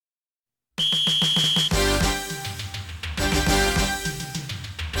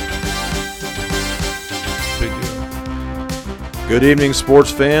Good evening,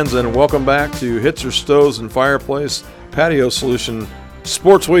 sports fans, and welcome back to Hitzer Stoves and Fireplace Patio Solution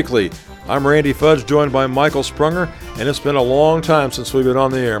Sports Weekly. I'm Randy Fudge, joined by Michael Sprunger, and it's been a long time since we've been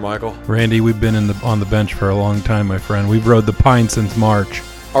on the air, Michael. Randy, we've been on the bench for a long time, my friend. We've rode the pine since March.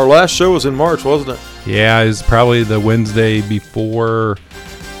 Our last show was in March, wasn't it? Yeah, it was probably the Wednesday before.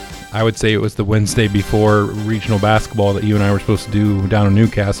 I would say it was the Wednesday before regional basketball that you and I were supposed to do down in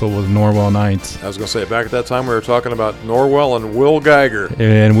Newcastle with Norwell Knights. I was going to say, back at that time we were talking about Norwell and Will Geiger.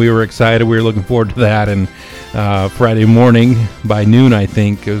 And we were excited. We were looking forward to that. And Friday morning by noon, I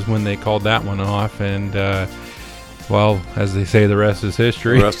think, is when they called that one off. And, well, as they say, the rest is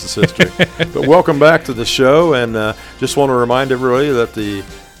history. The rest is history. But welcome back to the show. And just want to remind everybody that the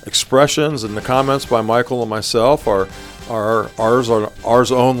expressions and the comments by Michael and myself are ours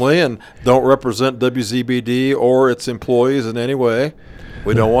only and don't represent WZBD or its employees in any way.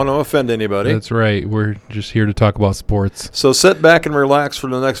 We don't want to offend anybody. That's right. We're just here to talk about sports. So sit back and relax for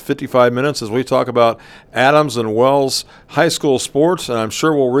the next 55 minutes as we talk about Adams and Wells High School sports, and I'm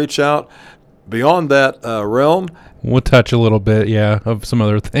sure we'll reach out beyond that realm. We'll touch a little bit, of some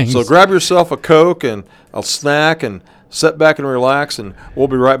other things. So grab yourself a Coke and a snack and sit back and relax, and we'll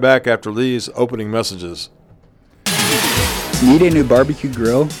be right back after these opening messages. Need a new barbecue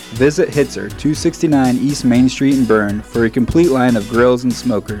grill? Visit Hitzer, 269 East Main Street in Bern for a complete line of grills and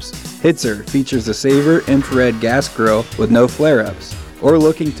smokers. Hitzer features a Saver infrared gas grill with no flare-ups. Or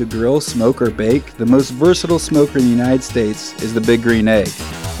looking to grill, smoke, or bake, the most versatile smoker in the United States is the Big Green Egg.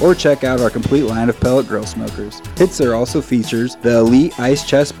 Or check out our complete line of pellet grill smokers. Hitzer also features the Elite Ice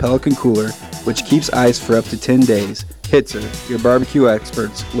Chest Pelican Cooler, which keeps ice for up to 10 days. Hitzer, your barbecue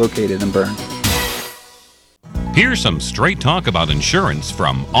experts located in Bern. Here's some straight talk about insurance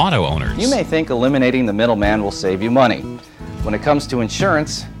from auto owners. You may think eliminating the middleman will save you money. When it comes to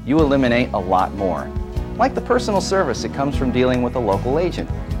insurance, you eliminate a lot more. Like the personal service that comes from dealing with a local agent.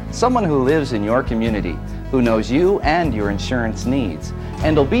 Someone who lives in your community, who knows you and your insurance needs,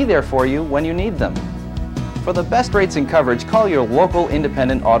 and will be there for you when you need them. For the best rates and coverage, call your local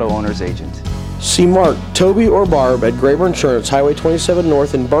independent auto owner's agent. See Mark, Toby, or Barb at Graber Insurance, Highway 27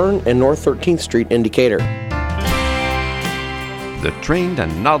 North in Bern and North 13th Street in Decatur. The trained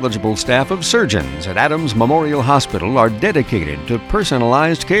and knowledgeable staff of surgeons at Adams Memorial Hospital are dedicated to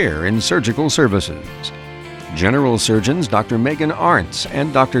personalized care in surgical services. General surgeons Dr. Megan Arntz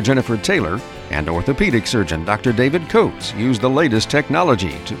and Dr. Jennifer Taylor and orthopedic surgeon Dr. David Coates use the latest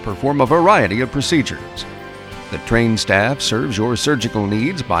technology to perform a variety of procedures. The trained staff serves your surgical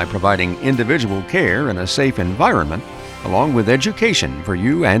needs by providing individual care in a safe environment, along with education for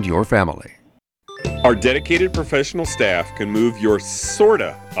you and your family. Our dedicated professional staff can move your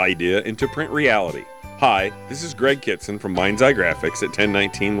sorta idea into print reality. Hi, this is Greg Kitson from Mind's Eye Graphics at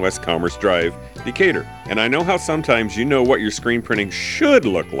 1019 West Commerce Drive, Decatur. And I know how sometimes you know what your screen printing should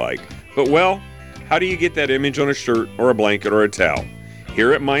look like, but well, how do you get that image on a shirt or a blanket or a towel?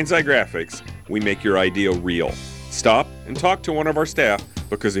 Here at Mind's Eye Graphics, we make your idea real. Stop and talk to one of our staff,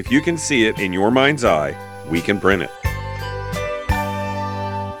 because if you can see it in your mind's eye, we can print it.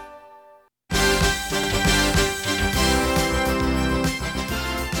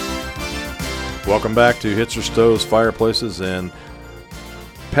 Welcome back to Hitzer Stoves, Fireplaces, and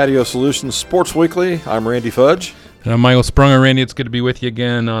Patio Solutions Sports Weekly. I'm Randy Fudge. And I'm Michael Sprunger. Randy, it's good to be with you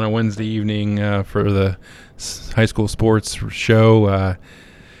again on a Wednesday evening for the high school sports show.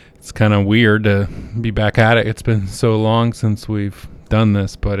 It's kind of weird to be back at it. It's been so long since we've done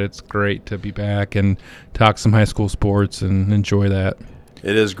this, but it's great to be back and talk some high school sports and enjoy that.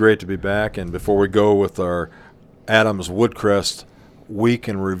 It is great to be back, and before we go with our Adams Woodcrest Week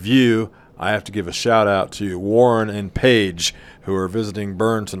in Review, I have to give a shout-out to Warren and Paige, who are visiting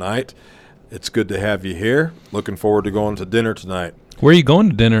Bern tonight. It's good to have you here. Looking forward to going to dinner tonight. Where are you going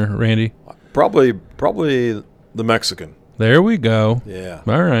to dinner, Randy? Probably the Mexican. There we go. Yeah.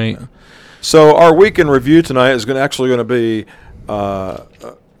 All right. So our week in review tonight is actually going to be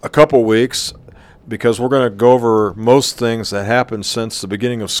a couple weeks, because we're going to go over most things that happened since the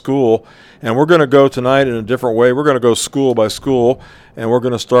beginning of school. And we're going to go tonight in a different way. We're going to go school by school, and we're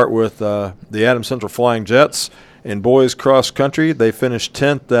going to start with the Adams Central Flying Jets in boys cross country. They finished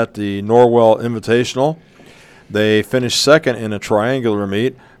 10th at the Norwell Invitational. They finished second in a triangular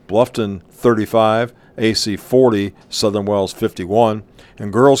meet, Bluffton 35, AC 40, Southern Wells 51.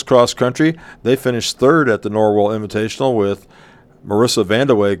 In girls cross country, they finished third at the Norwell Invitational with Marissa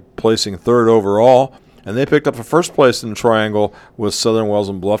Vandeweghe placing third overall, and they picked up a first place in the triangle with Southern Wells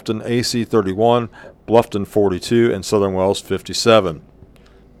and Bluffton, AC 31, Bluffton 42, and Southern Wells 57.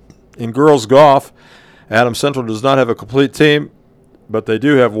 In girls golf, Adams Central does not have a complete team, but they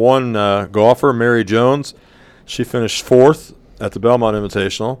do have one golfer, Mary Jones. She finished fourth at the Belmont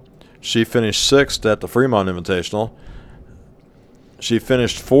Invitational. She finished 6th at the Fremont Invitational. She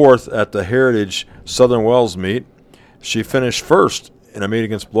finished 4th at the Heritage Southern Wells meet. She finished 1st in a meet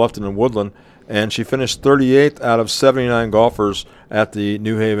against Bluffton and Woodland, and she finished 38th out of 79 golfers at the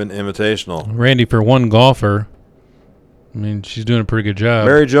New Haven Invitational. Randy, for one golfer, I mean, she's doing a pretty good job.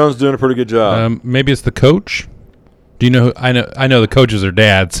 Mary Jones doing a pretty good job. Maybe it's the coach. Do you know? I know the coach is her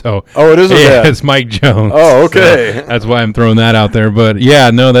dad. So it is her dad. It's Mike Jones. Oh, okay. So that's why I'm throwing that out there. But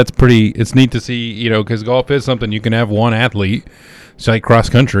yeah, no, that's pretty. It's neat to see, because golf is something you can have one athlete. It's like cross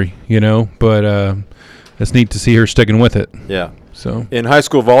country, But it's neat to see her sticking with it. Yeah. So in high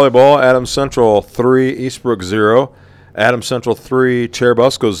school volleyball, Adams Central 3, Eastbrook 0. Adams Central 3,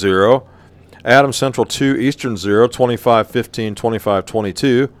 Cherubusco 0. Adams Central 2, Eastern 0, 25-15,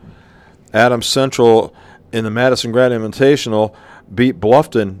 25-22. Adams Central in the Madison Grant Invitational beat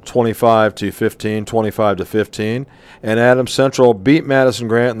Bluffton 25-15, 25-15. And Adams Central beat Madison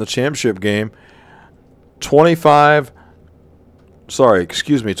Grant in the championship game 25-15,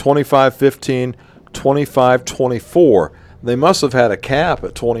 25-24. They must have had a cap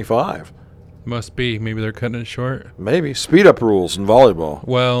at 25. must be. Maybe they're cutting it short. Maybe. Speed up rules in volleyball.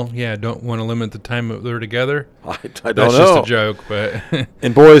 Well, yeah, don't want to limit the time that they're together. I don't That's know. just a joke, but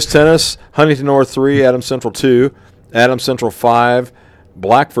In boys tennis, Huntington North 3, Adams Central 2, Adams Central 5,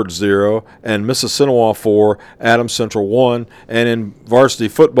 Blackford 0, and Mississinawa 4, Adams Central 1. And in varsity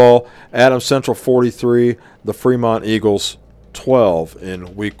football, Adams Central 43, the Fremont Eagles 12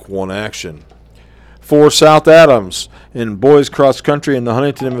 in Week 1 action. For South Adams, in boys cross country in the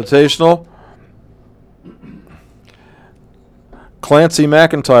Huntington Invitational, Clancy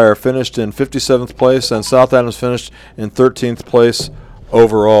McIntyre finished in 57th place, and South Adams finished in 13th place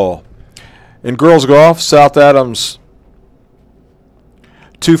overall. In girls golf, South Adams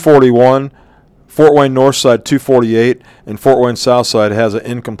 241, Fort Wayne Northside 248, and Fort Wayne Southside has an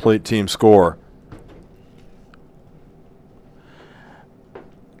incomplete team score.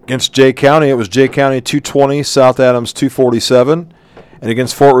 Against Jay County, it was Jay County 220, South Adams 247. And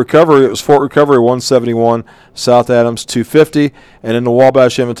against Fort Recovery, it was Fort Recovery 171, South Adams 250. And in the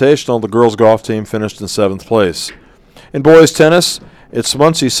Wabash Invitational, the girls golf team finished in 7th place. In boys tennis, it's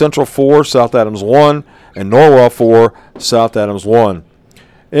Muncie Central 4, South Adams 1, and Norwell 4, South Adams 1.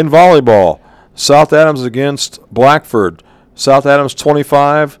 In volleyball, South Adams against Blackford, South Adams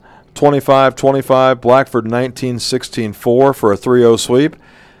 25, 25, 25, Blackford 19, 16, 4 for a 3-0 sweep.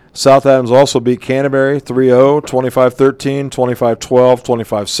 South Adams also beat Canterbury 3-0, 25-13, 25-12,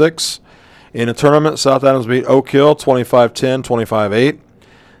 25-6. In a tournament, South Adams beat Oak Hill 25-10, 25-8.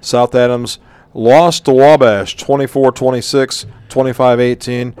 South Adams lost to Wabash 24-26,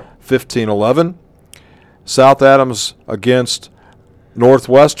 25-18, 15-11. South Adams against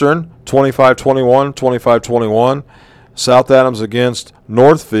Northwestern 25-21, 25-21. South Adams against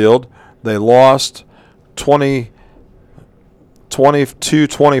Northfield, they lost 22-25,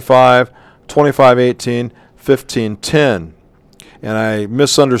 25-18, 15-10. And I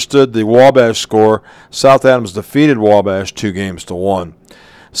misunderstood the Wabash score. South Adams defeated Wabash 2-1.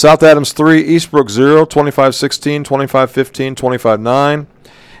 South Adams 3, Eastbrook 0, 25-16, 25-15, 25-9.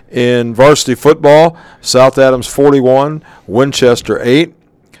 In varsity football, South Adams 41, Winchester 8.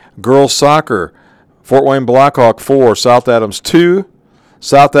 Girls soccer, Fort Wayne Blackhawk 4, South Adams 2.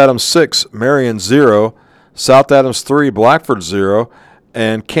 South Adams 6, Marion 0. South Adams 3, Blackford 0,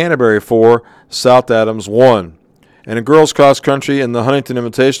 and Canterbury 4, South Adams 1. And in girls cross country in the Huntington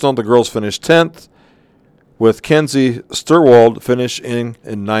Invitational, the girls finished 10th, with Kenzie Sturwald finishing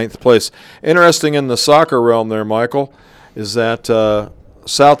in 9th place. Interesting in the soccer realm there, Michael, is that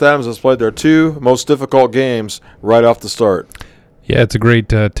South Adams has played their 2 most difficult games right off the start. yeah, it's a great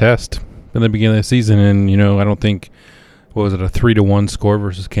test in the beginning of the season. And, I don't think, what was it, a 3-1 score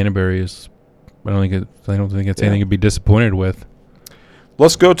versus Canterbury is, I don't think it's anything to be disappointed with.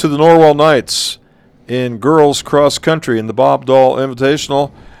 Let's go to the Norwell Knights in girls cross country in the Bob Dahl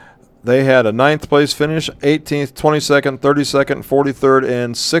Invitational. They had a 9th place finish, 18th, 22nd, 32nd, 43rd,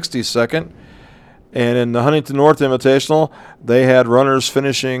 and 62nd. And in the Huntington North Invitational, they had runners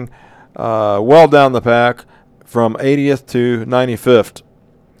finishing well down the pack from 80th to 95th.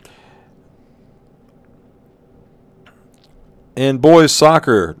 In boys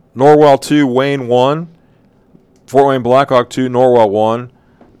soccer, Norwell 2, Wayne 1, Fort Wayne Blackhawk 2, Norwell 1,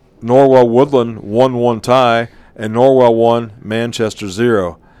 Norwell Woodland 1-1 tie, and Norwell 1, Manchester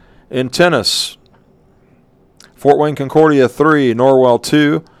 0. In tennis, Fort Wayne Concordia 3, Norwell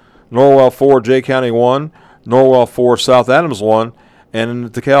 2, Norwell 4, Jay County 1, Norwell 4, South Adams 1, and in the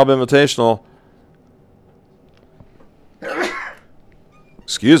DeKalb Invitational,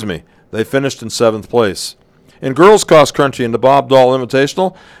 they finished in 7th place. In girls cross country in the Bob Dahl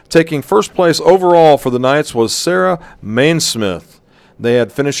Invitational, taking first place overall for the Knights was Sarah Mainsmith. They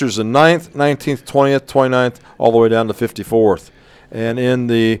had finishers in 9th, 19th, 20th, 29th, all the way down to 54th. And in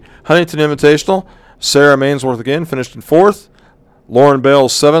the Huntington Invitational, Sarah Mainsworth again finished in 4th, Lauren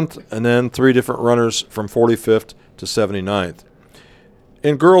Bales 7th, and then 3 different runners from 45th to 79th.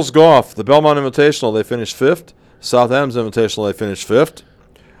 In girls golf, the Belmont Invitational, they finished 5th. South Adams Invitational, they finished 5th.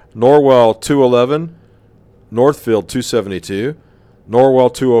 Norwell 211, Northfield 272,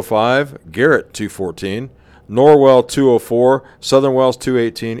 Norwell 205, Garrett 214, Norwell 204, Southern Wells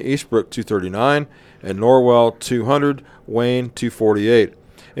 218, Eastbrook 239, and Norwell 200, Wayne 248.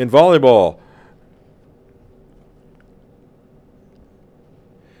 In volleyball,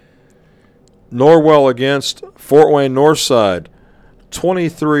 Norwell against Fort Wayne Northside,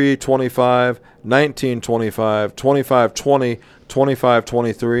 23-25, 19-25, 25-20,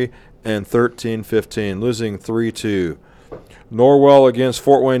 25-23, and 13-15, losing 3-2. Norwell against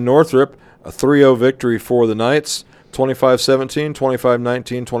Fort Wayne Northrop, a 3-0 victory for the Knights, 25-17,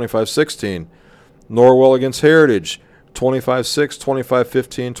 25-19, 25-16. Norwell against Heritage, 25-6,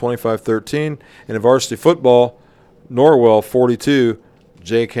 25-15, 25-13. And in varsity football, Norwell 42,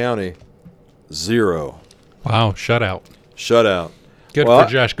 Jay County 0. Wow, shutout. Good for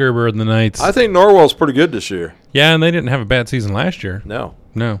Josh Gerber and the Knights. I think Norwell's pretty good this year. Yeah, and they didn't have a bad season last year. No.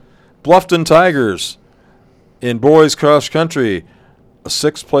 Bluffton Tigers in boys cross country, a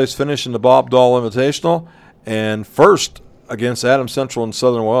 6th place finish in the Bob Dahl Invitational, and 1st against Adams Central and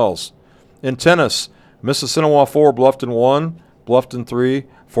Southern Wells. In tennis, Mississinewa 4, Bluffton 1, Bluffton 3,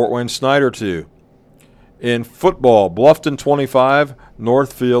 Fort Wayne Snyder 2. In football, Bluffton 25,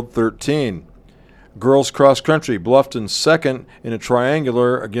 Northfield 13. Girls cross country, Bluffton 2nd in a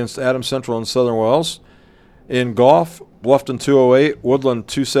triangular against Adams Central and Southern Wells. In golf, Bluffton 208, Woodland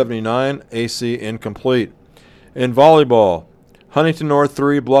 279, AC incomplete. In volleyball, Huntington North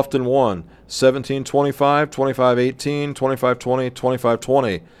 3, Bluffton 1, 17-25, 25-18, 25-20,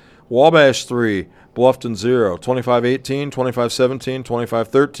 25-20. Wabash 3, Bluffton 0, 25-18, 25-17,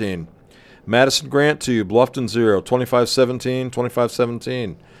 25-13. Madison Grant 2, Bluffton 0, 25-17,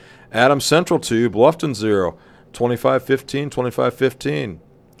 25-17. Adams Central 2, Bluffton 0, 25-15, 25-15.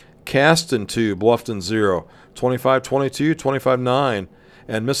 Caston 2, Bluffton 0, 25-22, 25-9.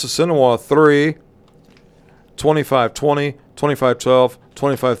 And Mississinewa 3, 25-20, 25-12,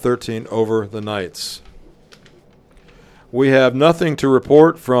 25-13 over the Knights. We have nothing to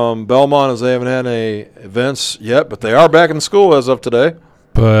report from Belmont as they haven't had any events yet, but they are back in school as of today.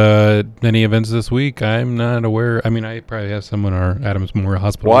 But any events this week, I'm not aware. I mean, I probably have some in our Adams Memorial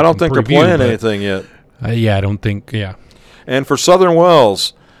Hospital. Well, I don't think they're playing anything yet. Yeah, I don't think, yeah. And for Southern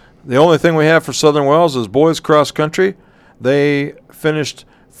Wells, the only thing we have for Southern Wells is boys cross country. They finished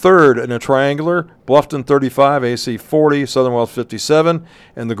 3rd in a triangular, Bluffton 35, AC 40, Southern Wells 57.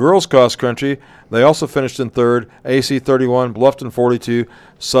 And the girls cross country, they also finished in 3rd, AC 31, Bluffton 42,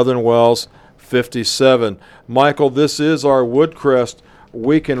 Southern Wells 57. Michael, this is our Woodcrest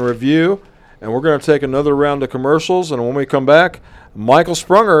Week in Review, and we're going to take another round of commercials. And when we come back, Michael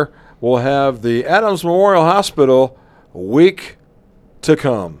Sprunger will have the Adams Memorial Hospital week to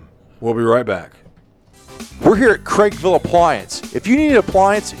come. We'll be right back. We're here at Craigville Appliance. If you need an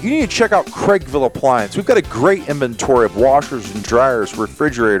appliance, you need to check out Craigville Appliance. We've got a great inventory of washers and dryers,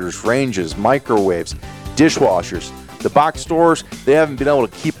 refrigerators, ranges, microwaves, dishwashers. The box stores, they haven't been able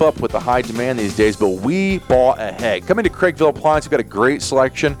to keep up with the high demand these days, but we bought ahead. Come into Craigville Appliance. We've got a great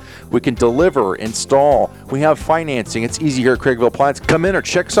selection. We can deliver, install. We have financing. It's easy here at Craigville Appliance. Come in or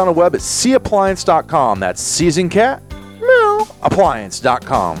check us on the web at cappliance.com. That's C as in cat, meow,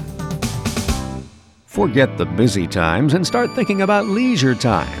 appliance.com. Forget the busy times and start thinking about leisure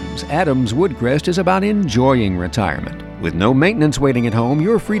times. Adams Woodcrest is about enjoying retirement. With no maintenance waiting at home,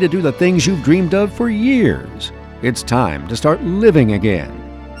 you're free to do the things you've dreamed of for years. It's time to start living again.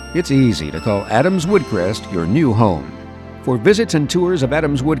 It's easy to call Adams Woodcrest your new home. For visits and tours of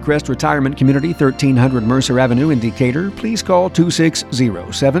Adams Woodcrest Retirement Community, 1300 Mercer Avenue in Decatur, please call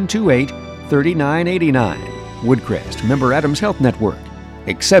 260-728-3989. Woodcrest, member Adams Health Network.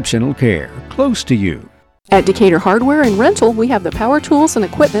 Exceptional care, close to you. At Decatur Hardware and Rental, we have the power tools and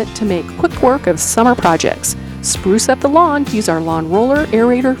equipment to make quick work of summer projects. Spruce up the lawn, use our lawn roller,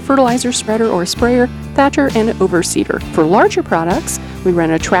 aerator, fertilizer spreader or sprayer, thatcher, and overseeder. For larger products, we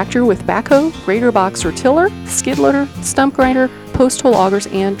rent a tractor with backhoe, grader box or tiller, skid loader, stump grinder, post hole augers,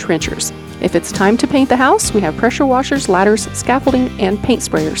 and trenchers. If it's time to paint the house, we have pressure washers, ladders, scaffolding, and paint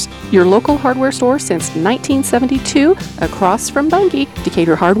sprayers. Your local hardware store since 1972, across from Bungie,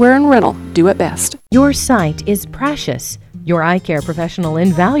 Decatur Hardware and Rental. Do it best. Your sight is precious. Your eye care professional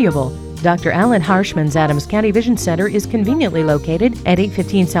invaluable. Dr. Alan Harshman's Adams County Vision Center is conveniently located at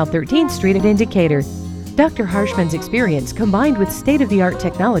 815 South 13th Street at Indicator. Dr. Harshman's experience combined with state-of-the-art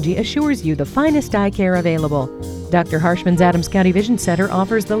technology assures you the finest eye care available. Dr. Harshman's Adams County Vision Center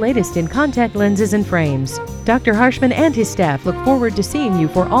offers the latest in contact lenses and frames. Dr. Harshman and his staff look forward to seeing you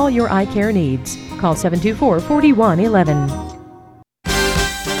for all your eye care needs. Call 724-4111.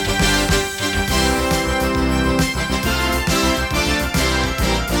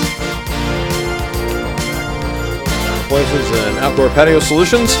 Places and Outdoor Patio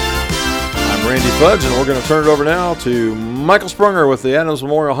Solutions. I'm Randy Fudge, and we're going to turn it over now to Michael Sprunger with the Adams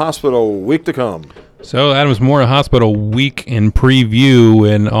Memorial Hospital week to come. So, Adams Memorial Hospital week in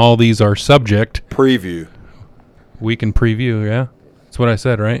preview, and all these are subject. Preview. Week in preview, yeah. That's what I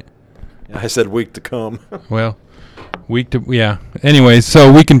said, right? I said week to come. Well, Anyways,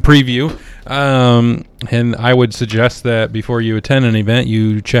 so week in preview. And I would suggest that before you attend an event,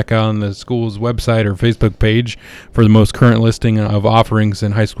 you check on the school's website or Facebook page for the most current listing of offerings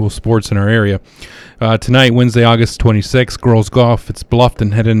in high school sports in our area. Tonight, Wednesday, August 26th, girls golf. It's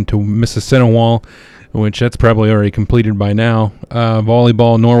Bluffton heading to Mississinawa, which that's probably already completed by now.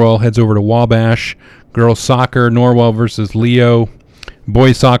 Volleyball, Norwell heads over to Wabash. Girls soccer, Norwell versus Leo.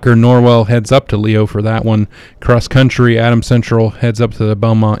 Boys soccer, Norwell heads up to Leo for that one. Cross country, Adams Central heads up to the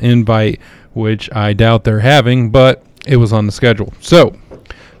Belmont Invite, which I doubt they're having, but it was on the schedule. So,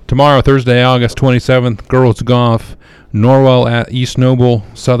 tomorrow, Thursday, August 27th, girls golf, Norwell at East Noble,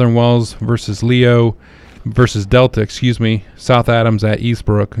 Southern Wells versus Leo versus Delta, South Adams at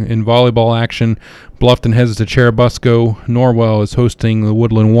Eastbrook. In volleyball action, Bluffton heads to Cherubusco. Norwell is hosting the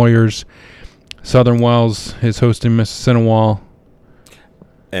Woodland Warriors. Southern Wells is hosting Mississinawa.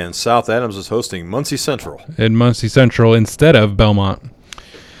 And South Adams is hosting Muncie Central. And Muncie Central instead of Belmont.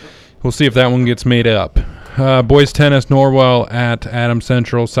 We'll see if that one gets made up. Boys tennis, Norwell at Adams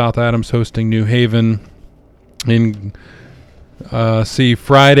Central. South Adams hosting New Haven.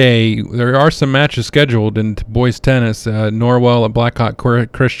 Friday, there are some matches scheduled in boys tennis. Norwell at Blackhawk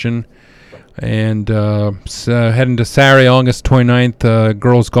Christian. And heading to Saturday, August 29th,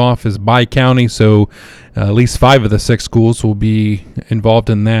 girls golf is bi-county, so at least 5 of the 6 schools will be involved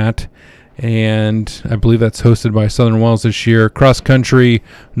in that. And I believe that's hosted by Southern Wells this year. Cross country,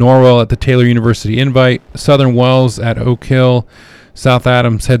 Norwell at the Taylor University Invite. Southern Wells at Oak Hill. South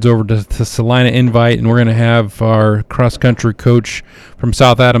Adams heads over to Salina Invite, and we're going to have our cross country coach from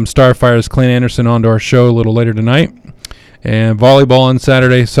South Adams Starfires, Clint Anderson, onto our show a little later tonight. And volleyball on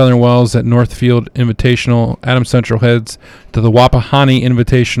Saturday, Southern Wells at Northfield Invitational. Adams Central heads to the Wapahani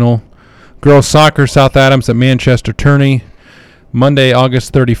Invitational. Girls soccer, South Adams at Manchester Turney. Monday,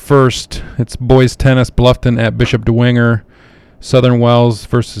 August 31st, it's boys tennis, Bluffton at Bishop DeWinger. Southern Wells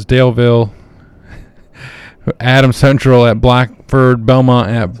versus Daleville. Adams Central at Blackford, Belmont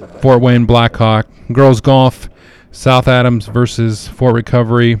at Fort Wayne Blackhawk. Girls golf, South Adams versus Fort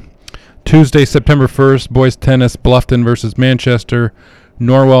Recovery. Tuesday, September 1st, boys tennis, Bluffton versus Manchester,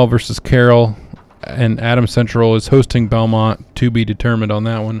 Norwell versus Carroll, and Adams Central is hosting Belmont, to be determined on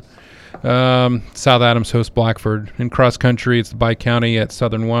that one. South Adams hosts Blackford. In cross country, it's the bi-county at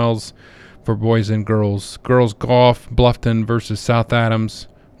Southern Wells for boys and girls. Girls golf, Bluffton versus South Adams,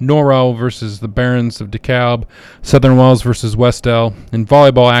 Norwell versus the Barons of DeKalb, Southern Wells versus Westell. In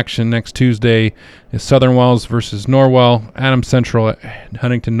volleyball action next Tuesday is Southern Wells versus Norwell, Adams Central at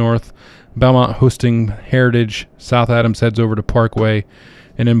Huntington North, Belmont hosting Heritage, South Adams heads over to Parkway,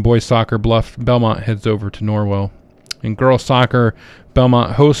 and in boys soccer, Belmont heads over to Norwell. In girls soccer,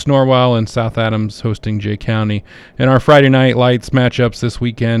 Belmont hosts Norwell and South Adams hosting Jay County. In our Friday night lights matchups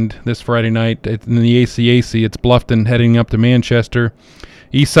this Friday night in the ACAC, it's Bluffton heading up to Manchester,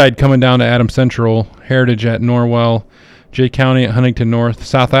 Eastside coming down to Adams Central, Heritage at Norwell, Jay County at Huntington North,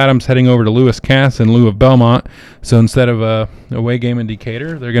 South Adams heading over to Lewis Cass in lieu of Belmont. So instead of a away game in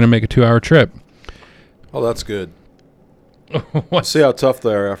Decatur, they're going to make a 2-hour trip. Oh, that's good. See how tough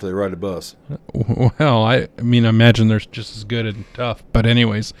they are after they ride a bus. Well, I imagine they're just as good and tough. But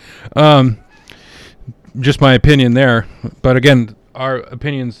anyways, just my opinion there. But again, our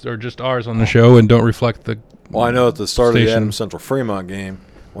opinions are just ours on the show and don't reflect the Well, I know at the start station. of the Adams Central Fremont game,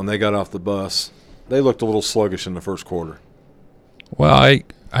 when they got off the bus, they looked a little sluggish in the first quarter. Well, I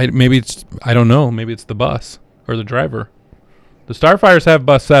don't know. Maybe it's the bus or the driver. The Starfires have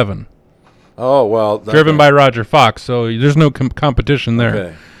bus 7. Oh, well. Driven by Roger Fox, so there's no competition there.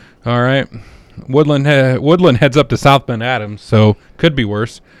 Okay. All right. Woodland heads up to South Bend Adams, so could be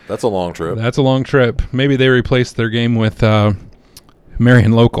worse. That's a long trip. That's a long trip. Maybe they replaced their game with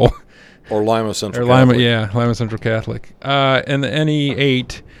Marion Local. Or Lima Central Catholic. Lima Central Catholic. And the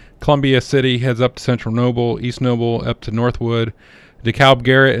NE8, Columbia City heads up to Central Noble, East Noble up to Northwood, DeKalb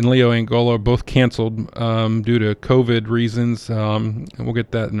Garrett and Leo Angola are both canceled due to COVID reasons. We'll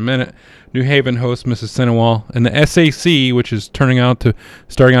get that in a minute. New Haven hosts Mississinawa, and the SAC, which is starting out to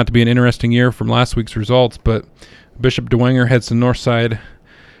be an interesting year from last week's results. But Bishop Dwenger heads to Northside.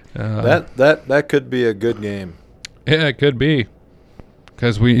 That could be a good game. Yeah, it could be,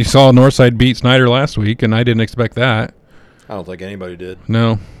 because we saw Northside beat Snyder last week, and I didn't expect that. I don't think anybody did.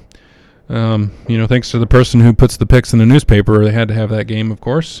 No. Thanks to the person who puts the picks in the newspaper, they had to have that game, of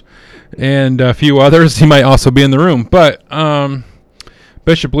course, and a few others. He might also be in the room, but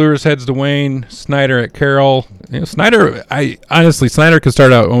Bishop Luers heads to Wayne, Snyder at Carroll. Snyder could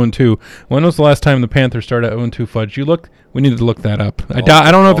start out 0-2. When was the last time the Panthers started out 0-2? Fudge, you look. We need to look that up. I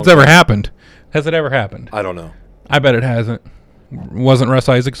don't know if it's ever happened. Has it ever happened? I don't know. I bet it hasn't. Wasn't Russ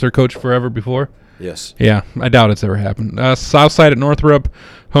Isaacs their coach forever before? Yes. Yeah, I doubt it's ever happened. Southside at Northrop,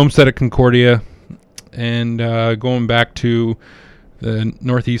 Homestead at Concordia, and going back to the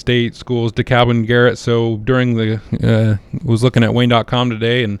Northeast 8 schools, DeKalb and Garrett. So during was looking at Wayne.com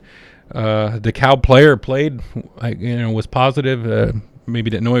today, and DeKalb player played, was positive. Maybe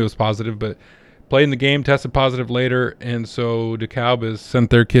didn't know he was positive, but played in the game, tested positive later, and so DeKalb has sent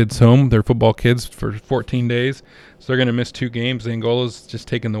their kids home, their football kids, for 14 days. So they're going to miss 2 games. Angola's just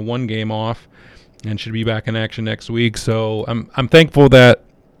taking the 1 game off and should be back in action next week. So I'm thankful that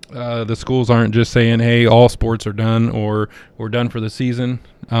the schools aren't just saying, hey, all sports are done or we're done for the season.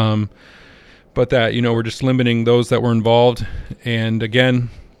 But that, we're just limiting those that were involved. And again,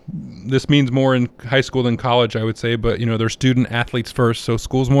 this means more in high school than college, I would say. But, they're student athletes first. So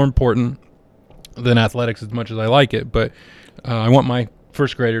school's more important than athletics as much as I like it. But I want my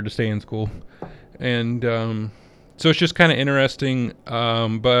first grader to stay in school. And so it's just kind of interesting.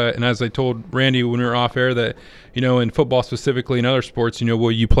 And as I told Randy when we were off air that, in football specifically and other sports,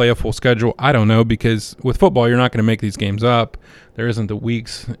 will you play a full schedule? I don't know, because with football, you're not going to make these games up. There isn't the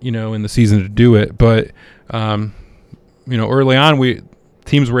weeks, in the season to do it. But, early on,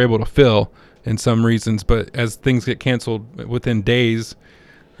 teams were able to fill in some reasons. But as things get canceled within days,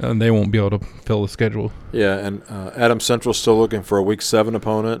 they won't be able to fill the schedule. Yeah, and Adams Central's still looking for a Week 7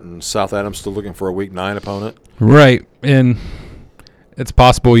 opponent, and South Adams still looking for a Week 9 opponent. Right, and it's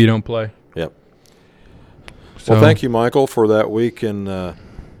possible you don't play. Yep. So, well, thank you, Michael, for that week in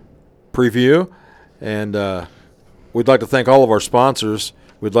preview. And we'd like to thank all of our sponsors.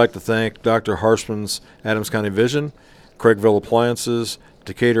 We'd like to thank Dr. Harshman's Adams County Vision, Craigville Appliances,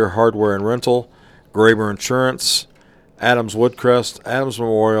 Decatur Hardware and Rental, Graber Insurance, Adams Woodcrest, Adams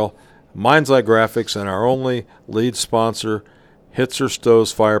Memorial, Mind's Eye Graphics, and our only lead sponsor, Hitzer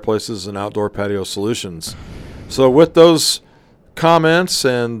Stoves, Fireplaces, and Outdoor Patio Solutions. So with those comments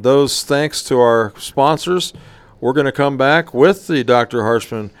and those thanks to our sponsors, we're going to come back with the Dr.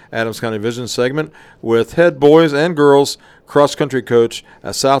 Harshman Adams County Vision segment with head boys and girls cross-country coach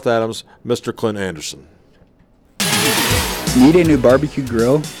at South Adams, Mr. Clint Anderson. Need a new barbecue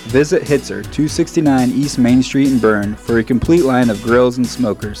grill? Visit Hitzer, 269 East Main Street in Bern for a complete line of grills and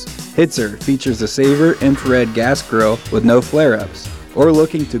smokers. Hitzer features a Saver infrared gas grill with no flare-ups. Or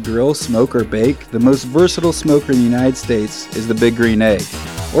looking to grill, smoke, or bake, the most versatile smoker in the United States is the Big Green Egg.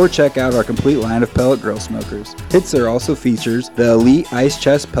 Or check out our complete line of pellet grill smokers. Hitzer also features the Elite Ice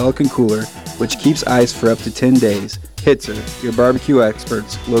Chest Pelican Cooler, which keeps ice for up to 10 days. Hitzer, your barbecue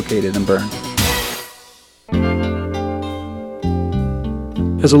experts, located in Bern.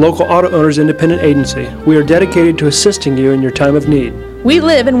 As a local auto owners independent agency, we are dedicated to assisting you in your time of need. We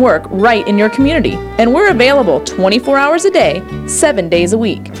live and work right in your community, and we're available 24 hours a day, 7 days a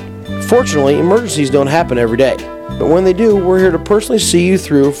week. Fortunately, emergencies don't happen every day, but when they do, we're here to personally see you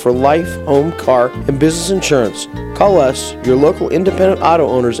through for life, home, car, and business insurance. Call us, your local independent auto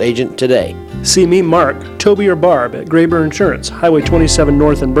owners agent, today. See me, Mark, Toby, or Barb at Graber Insurance, Highway 27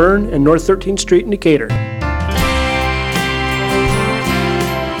 North in Bern and North 13th Street in Decatur.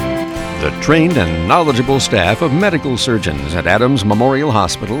 The trained and knowledgeable staff of medical surgeons at Adams Memorial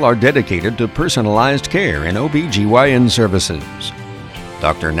Hospital are dedicated to personalized care in OB/GYN services.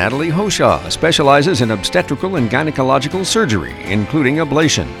 Dr. Natalie Hoshaw specializes in obstetrical and gynecological surgery, including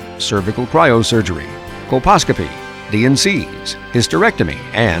ablation, cervical cryosurgery, colposcopy, D&Cs, hysterectomy,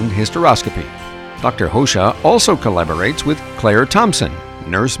 and hysteroscopy. Dr. Hoshaw also collaborates with Claire Thompson,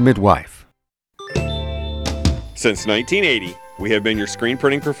 nurse midwife. Since 1980, we have been your screen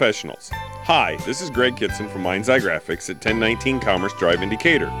printing professionals. Hi, this is Greg Kitson from Mind's Eye Graphics at 1019 Commerce Drive in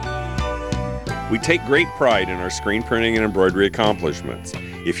Decatur. We take great pride in our screen printing and embroidery accomplishments.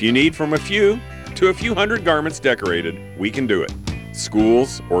 If you need from a few to a few hundred garments decorated, we can do it.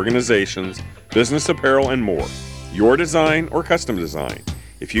 Schools, organizations, business apparel, and more. Your design or custom design.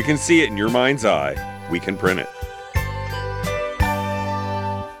 If you can see it in your mind's eye, we can print it.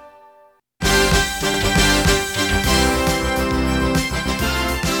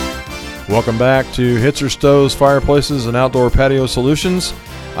 Welcome back to Hitzer Stoves, Fireplaces, and Outdoor Patio Solutions.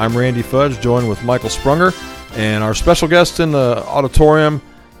 I'm Randy Fudge, joined with Michael Sprunger, and our special guest in the auditorium,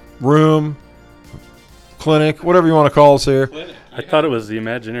 room, clinic, whatever you want to call us here. I thought it was the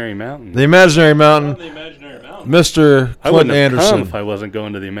Imaginary Mountain. The Imaginary Mountain. Mr. I Clint wouldn't have Anderson. come if I wasn't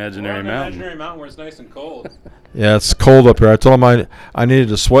going to the Imaginary Mountain. Imaginary Mountain where it's nice and cold. Yeah, it's cold up here. I told him I needed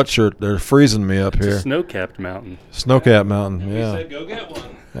a sweatshirt. They're freezing me up It's here. a snow-capped mountain. Snow-capped mountain, And yeah. we said go get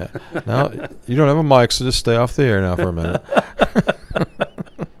one. Yeah. Now, you don't have a mic, so just stay off the air now for a minute.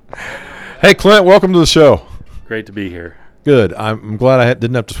 Hey, Clint, welcome to the show. Great to be here. Good. I'm glad I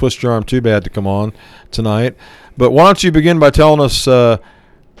didn't have to twist your arm too bad to come on tonight. But why don't you begin by telling us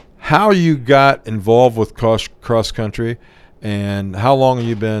how you got involved with cross country and how long have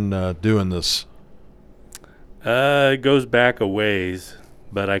you been doing this? It goes back a ways,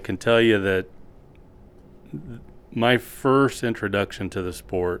 but I can tell you that my first introduction to the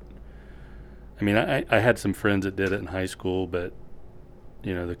sport, I mean, I had some friends that did it in high school, but,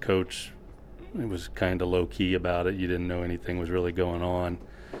 you know, the coach was kind of low-key about it. You didn't know anything was really going on.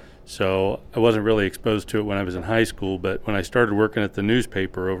 So I wasn't really exposed to it when I was in high school, but when I started working at the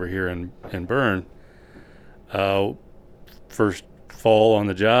newspaper over here in Bern, first fall on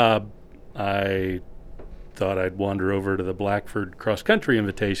the job, I thought I'd wander over to the Blackford Cross Country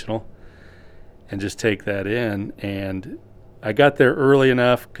Invitational and just take that in. And I got there early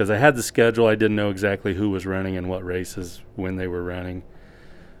enough because I had the schedule. I didn't know exactly who was running and what races when they were running.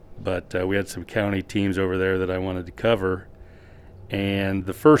 But we had some county teams over there that I wanted to cover. And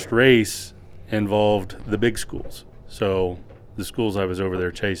the first race involved the big schools. So the schools I was over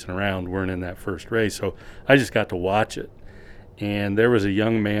there chasing around weren't in that first race. So I just got to watch it. And there was a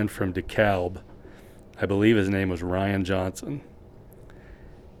young man from DeKalb. I believe his name was Ryan Johnson.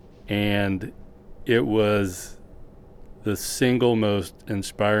 And it was the single most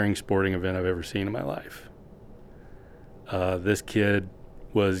inspiring sporting event I've ever seen in my life. This kid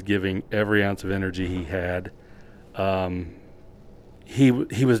was giving every ounce of energy he had. He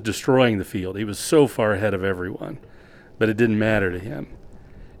was destroying the field. He was so far ahead of everyone, but it didn't matter to him.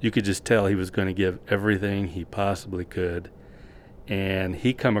 You could just tell he was going to give everything he possibly could. And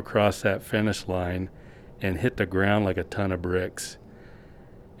he come across that finish line and hit the ground like a ton of bricks.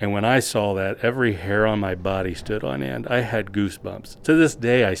 And when I saw that, every hair on my body stood on end. I had goosebumps. To this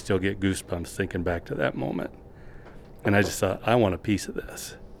day, I still get goosebumps thinking back to that moment. And I just thought, I want a piece of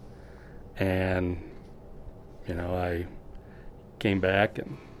this. And, you know, I came back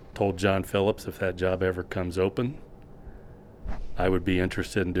and told John Phillips if that job ever comes open, I would be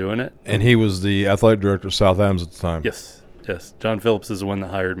interested in doing it. And he was the athletic director of South Adams at the time. Yes. John Phillips is the one that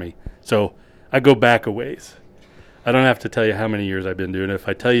hired me. So I go back a ways. I don't have to tell you how many years I've been doing it. If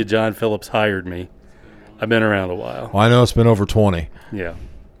I tell you John Phillips hired me, I've been around a while. Well, I know it's been over 20. Yeah.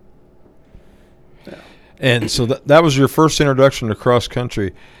 And so that was your first introduction to cross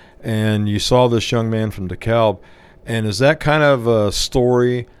country, and you saw this young man from DeKalb. And is that kind of a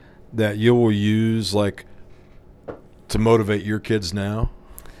story that you will use, like, to motivate your kids now?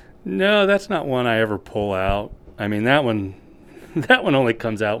 No, that's not one I ever pull out. I mean, that one only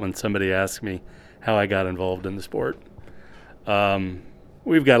comes out when somebody asks me how I got involved in the sport.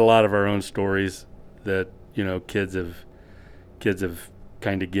 We've got a lot of our own stories that, you know, kids have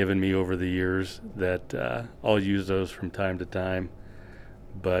kind of given me over the years that I'll use those from time to time.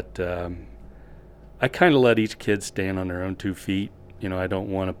 But I kind of let each kid stand on their own 2 feet. You know, I don't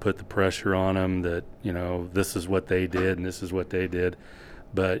want to put the pressure on them that, you know, this is what they did and this is what they did.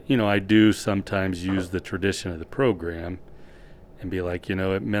 But, you know, I do sometimes use the tradition of the program and be like, you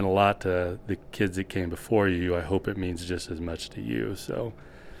know, it meant a lot to the kids that came before you. I hope it means just as much to you. So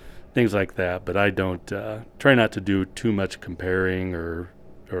things like that. But I don't try not to do too much comparing or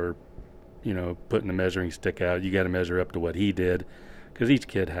you know, putting the measuring stick out. You got to measure up to what he did because each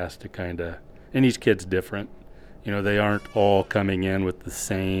kid has to kind of, and each kid's different. You know, they aren't all coming in with the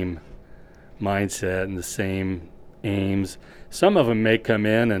same mindset and the same aims. Some of them may come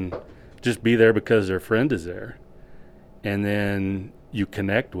in and just be there because their friend is there. And then you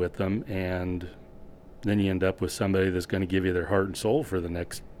connect with them, and then you end up with somebody that's going to give you their heart and soul for the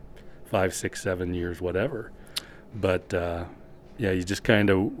next 5, 6, 7 years, whatever. But, yeah, you just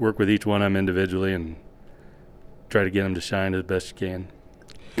kind of work with each one of them individually and try to get them to shine as best you can.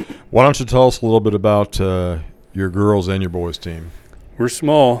 Why don't you tell us a little bit about your girls and your boys team? We're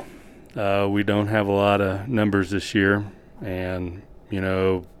small. We don't have a lot of numbers this year. And, you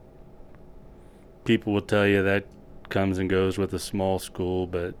know, people will tell you that comes and goes with a small school.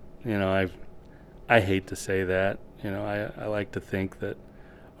 But, you know, I hate to say that. You know, I like to think that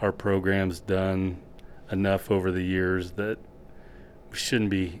our program's done enough over the years that we shouldn't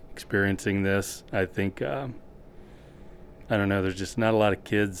be experiencing this. I think, I don't know, there's just not a lot of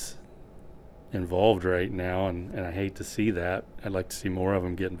kids involved right now, and I hate to see that. I'd like to see more of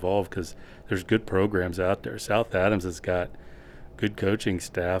them get involved because there's good programs out there. South Adams has got good coaching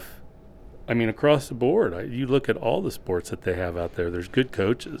staff. I mean, across the board, you look at all the sports that they have out there, there's good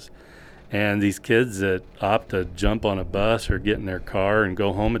coaches. And these kids that opt to jump on a bus or get in their car and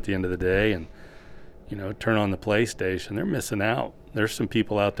go home at the end of the day and, you know, turn on the PlayStation, they're missing out. There's some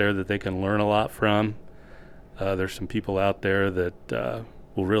people out there that they can learn a lot from. There's some people out there that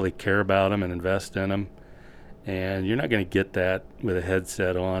will really care about them and invest in them. And you're not going to get that with a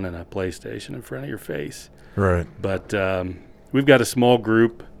headset on and a PlayStation in front of your face. Right. But we've got a small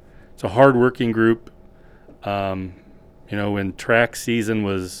group. It's a hard-working group. You know, when track season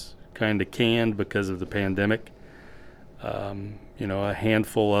was kind of canned because of the pandemic, you know, a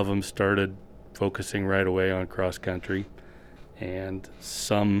handful of them started focusing right away on cross-country. And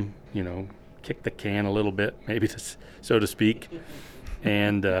some, you know, kicked the can a little bit, maybe so to speak.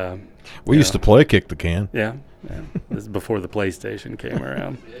 And we used to play kick the can. Yeah. This is before the PlayStation came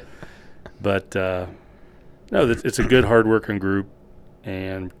around. But no, it's a good, hard-working group,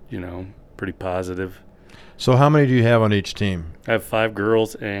 and you know, pretty positive. So, how many do you have on each team? I have 5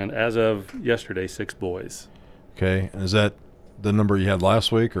 girls, and as of yesterday, 6 boys. Okay, and is that the number you had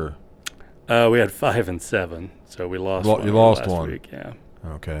last week, or? We had 5 and 7, so we lost. You lost last one. week, yeah.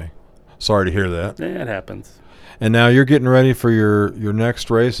 Okay, sorry to hear that. Yeah, it happens. And now you're getting ready for your next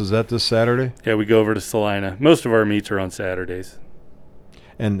race. Is that this Saturday? Yeah, we go over to Salina. Most of our meets are on Saturdays.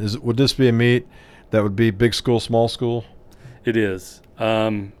 And would this be a meet that would be big school, small school? It is.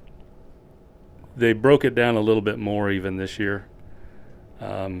 They broke it down a little bit more even this year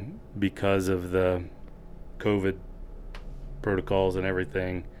because of the COVID protocols and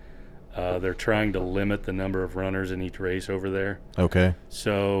everything. They're trying to limit the number of runners in each race over there. Okay.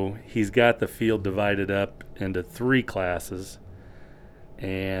 So he's got the field divided up into 3 classes,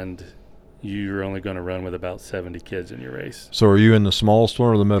 and you're only going to run with about 70 kids in your race. So are you in the smallest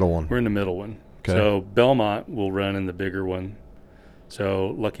one or the middle one? We're in the middle one. Okay. So Belmont will run in the bigger one.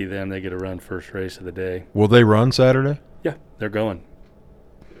 So lucky them, they get to run first race of the day. Will they run Saturday? Yeah, they're going.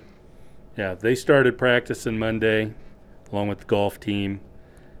 Yeah, they started practicing Monday along with the golf team.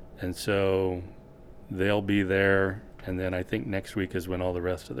 And so they'll be there, and then I think next week is when all the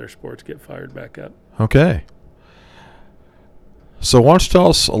rest of their sports get fired back up. Okay. So why don't you tell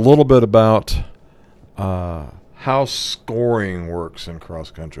us a little bit about how scoring works in cross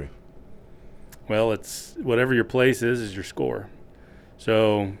country? Well, it's whatever your place is your score.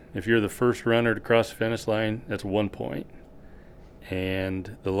 So if you're the first runner to cross the finish line, that's 1 point.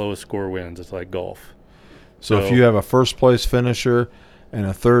 And the lowest score wins. It's like golf. So if you have a first place finisher and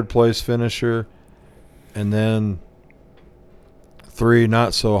a third place finisher, and then 3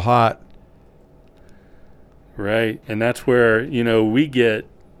 not so hot. Right, and that's where, you know, we're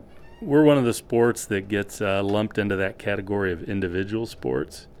one of the sports that gets lumped into that category of individual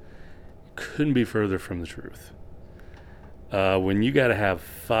sports. Couldn't be further from the truth. When you got to have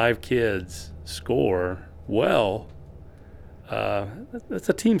 5 kids score well, that's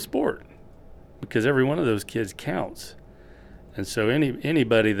a team sport because every one of those kids counts. And so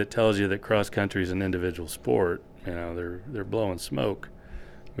anybody that tells you that cross country is an individual sport, you know, they're blowing smoke,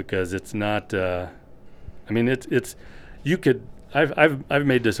 because it's not. I mean, it's you could. I've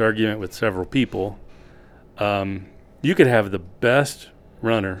made this argument with several people. You could have the best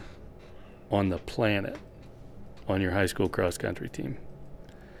runner on the planet on your high school cross country team,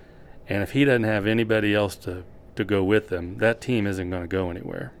 and if he doesn't have anybody else to go with them, that team isn't going to go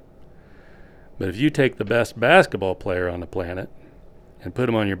anywhere. But if you take the best basketball player on the planet and put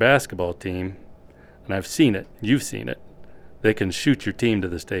him on your basketball team, and I've seen it, you've seen it, they can shoot your team to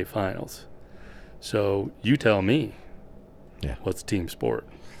the state finals. So you tell me, what's team sport?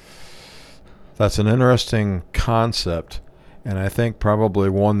 That's an interesting concept, and I think probably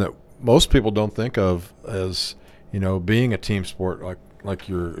one that most people don't think of as, you know, being a team sport like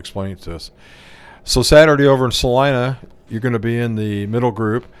you're explaining to us. So Saturday over in Salina, you're going to be in the middle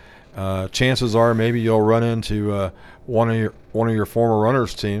group. Chances are maybe you'll run into one of your former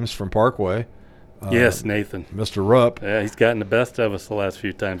runners' teams from Parkway. Yes, Nathan. Mr. Rupp. Yeah, he's gotten the best of us the last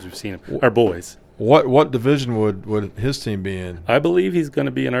few times we've seen him. Our boys. What division would his team be in? I believe he's going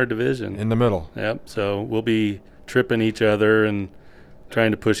to be in our division. In the middle. Yep. So we'll be tripping each other and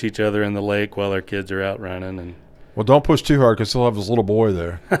trying to push each other in the lake while our kids are out running. And well, don't push too hard because he'll have his little boy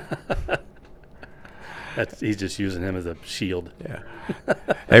there. He's just using him as a shield. Yeah.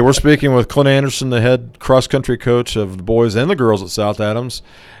 Hey, we're speaking with Clint Anderson, the head cross-country coach of the boys and the girls at South Adams,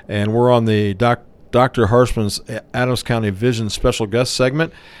 and we're on the Dr. Harshman's Adams County Vision special guest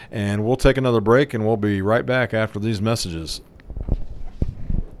segment, and we'll take another break, and we'll be right back after these messages.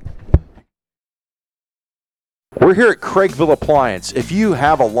 We're here at Craigville Appliance. If you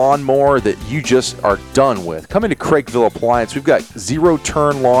have a lawnmower that you just are done with, come into Craigville Appliance. We've got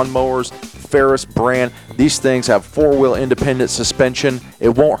zero-turn lawnmowers, Ferris brand. These things have four-wheel independent suspension. It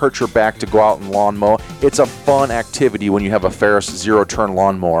won't hurt your back to go out and lawn mow. It's a fun activity when you have a Ferris zero-turn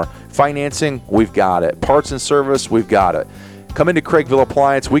lawnmower. Financing, we've got it. Parts and service, we've got it. Come into Craigville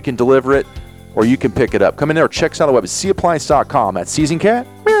Appliance. We can deliver it, or you can pick it up. Come in there, check us out on the web at cappliance.com. That's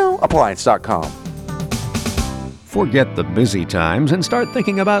appliance.com. Forget the busy times and start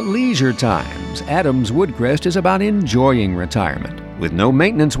thinking about leisure times. Adams Woodcrest is about enjoying retirement. With no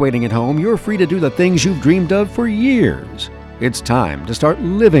maintenance waiting at home, you're free to do the things you've dreamed of for years. It's time to start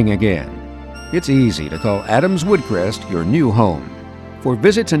living again. It's easy to call Adams Woodcrest your new home. For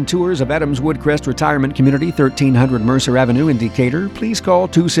visits and tours of Adams Woodcrest Retirement Community, 1300 Mercer Avenue in Decatur, please call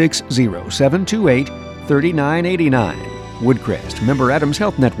 260-728-3989. Woodcrest, member Adams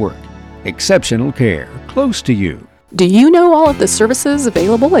Health Network. Exceptional care, close to you. Do you know all of the services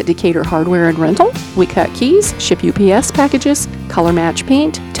available at Decatur Hardware and Rental? We cut keys, ship UPS packages, color match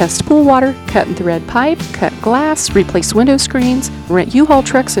paint, test pool water, cut and thread pipe, cut glass, replace window screens, rent U-Haul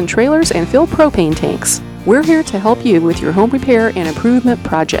trucks and trailers, and fill propane tanks. We're here to help you with your home repair and improvement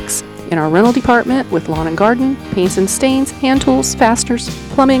projects. In our rental department with lawn and garden, paints and stains, hand tools, fasteners,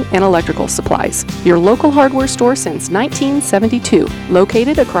 plumbing, and electrical supplies. Your local hardware store since 1972.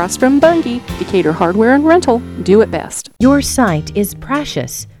 Located across from Bunge, Decatur Hardware and Rental. Do it best. Your sight is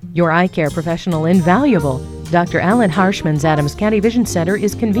precious. Your eye care professional invaluable. Dr. Alan Harshman's Adams County Vision Center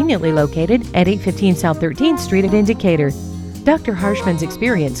is conveniently located at 815 South 13th Street in Decatur. Dr. Harshman's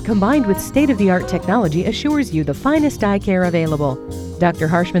experience combined with state-of-the-art technology assures you the finest eye care available. Dr.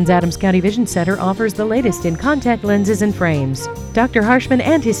 Harshman's Adams County Vision Center offers the latest in contact lenses and frames. Dr. Harshman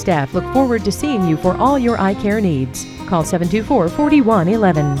and his staff look forward to seeing you for all your eye care needs. Call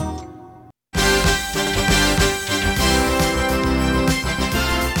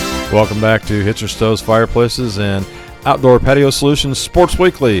 724-4111. Welcome back to Hitcher Stoves, Fireplaces, and Outdoor Patio Solutions Sports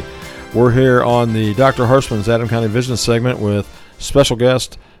Weekly. We're here on the Dr. Harshman's Adams County Vision segment with special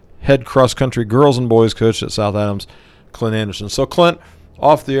guest, head cross-country girls and boys coach at South Adams, Clint Anderson. So, Clint,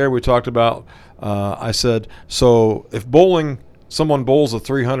 off the air we talked about, I said, so if someone bowls a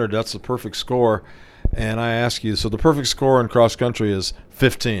 300, that's the perfect score. And I ask you, so the perfect score in cross-country is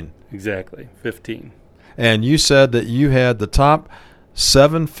 15. Exactly, 15. And you said that you had the top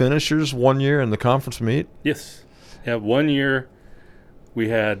 7 finishers one year in the conference meet? Yes. Yeah, 1 year we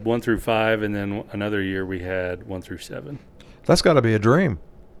had 1 through 5, and then another year we had 1 through 7. That's got to be a dream.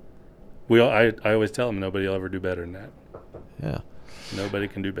 I always tell them nobody will ever do better than that. Yeah. Nobody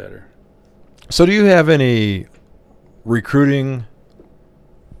can do better. So do you have any recruiting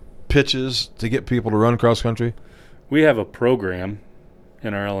pitches to get people to run cross country? We have a program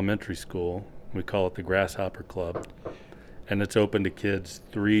in our elementary school. We call it the Grasshopper Club, and it's open to kids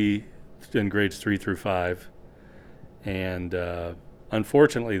in grades 3 through 5. And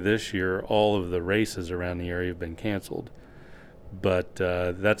unfortunately, this year, all of the races around the area have been canceled. But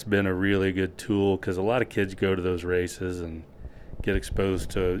that's been a really good tool because a lot of kids go to those races and get exposed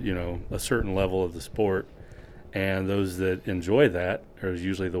to, a certain level of the sport. And those that enjoy that are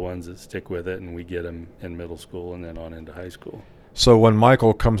usually the ones that stick with it, and we get them in middle school and then on into high school. So when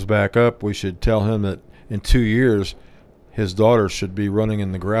Michael comes back up, we should tell him that in 2 years, his daughter should be running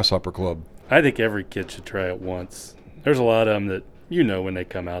in the Grasshopper Club. I think every kid should try it once. There's a lot of them that when they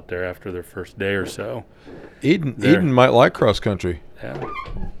come out there after their first day or so. Eden might like cross country. Yeah.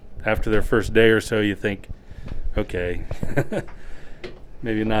 After their first day or so, you think, okay,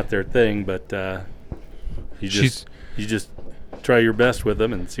 maybe not their thing, but you just try your best with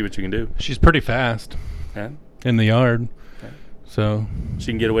them and see what you can do. She's pretty fast. Yeah. In the yard. Yeah. So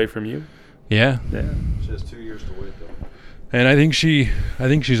she can get away from you. Yeah. Yeah. She has 2 years to wait though. And I think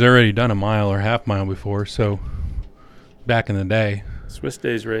she's already done a mile or half mile before. So back in the day. Swiss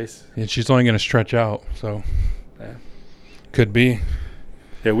Days race. And she's only going to stretch out. So could be.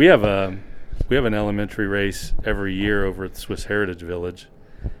 Yeah, we have an elementary race every year over at the Swiss Heritage Village,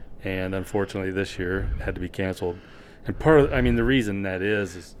 and unfortunately this year it had to be canceled. And the reason that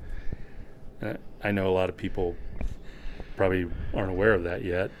is I know a lot of people probably aren't aware of that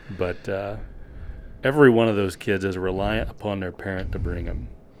yet, but every one of those kids is reliant upon their parent to bring them.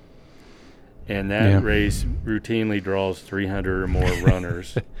 And that race routinely draws 300 or more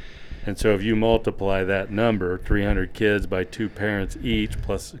runners. And so if you multiply that number, 300 kids by 2 parents each,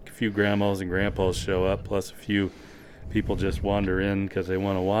 plus a few grandmas and grandpas show up, plus a few people just wander in because they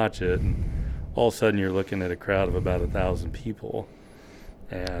want to watch it, and all of a sudden you're looking at a crowd of about 1,000 people.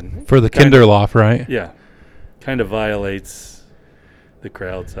 And for the Kinderlof, right? Yeah. Kind of violates the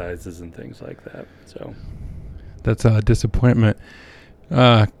crowd sizes and things like that. So that's a disappointment.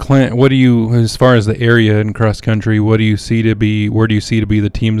 Clint, what do you, as far as the area in cross country, where do you see to be the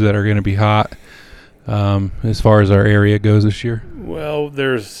teams that are going to be hot as far as our area goes this year? Well,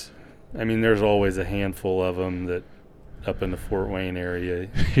 there's always a handful of them that up in the Fort Wayne area.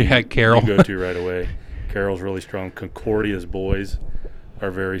 Yeah, Carroll. You go to right away. Carroll's really strong. Concordia's boys are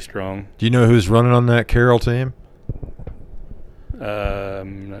very strong. Do you know who's running on that Carroll team?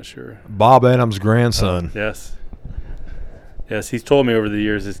 I'm not sure. Bob Adams' grandson. Yes. Yes, he's told me over the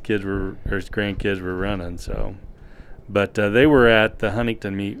years his grandkids were running. So, but they were at the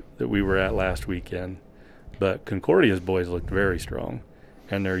Huntington meet that we were at last weekend. But Concordia's boys looked very strong,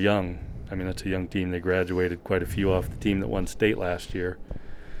 and they're young. I mean, that's a young team. They graduated quite a few off the team that won state last year.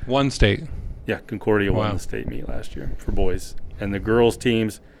 Won state? Yeah, Concordia won the state meet last year for boys. And the girls'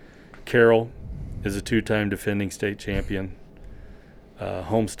 teams, Carroll is a 2-time defending state champion.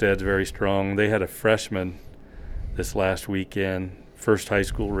 Homestead's very strong. They had a freshman this last weekend, first high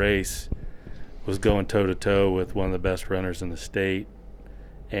school race, was going toe-to-toe with one of the best runners in the state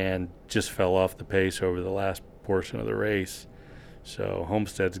and just fell off the pace over the last portion of the race. So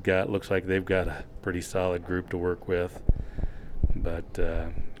Homestead's looks like they've got a pretty solid group to work with. But,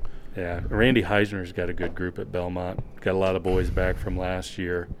 yeah, Randy Heisner's got a good group at Belmont. Got a lot of boys back from last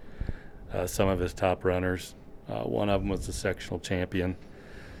year. Some of his top runners. One of them was the sectional champion.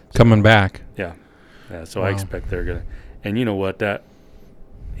 Coming back. Yeah. Yeah, so Wow. I expect they're going to. And you know what?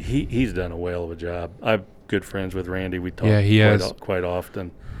 He's done a whale of a job. I'm good friends with Randy. We talk quite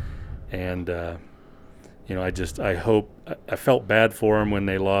often. And, you know, I felt bad for him when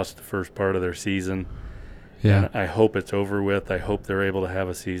they lost the first part of their season. Yeah. And I hope it's over with. I hope they're able to have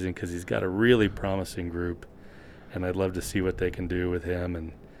a season because he's got a really promising group. And I'd love to see what they can do with him.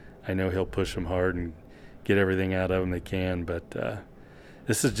 And I know he'll push them hard and get everything out of them they can. But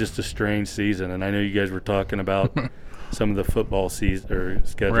this is just a strange season. And I know you guys were talking about some of the football season or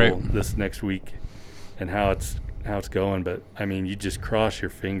schedule this next week and how it's going. But, I mean, you just cross your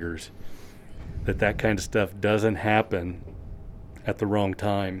fingers that kind of stuff doesn't happen at the wrong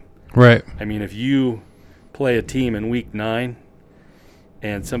time. Right. I mean, if you play a team in week 9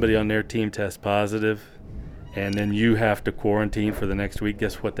 and somebody on their team tests positive and then you have to quarantine for the next week,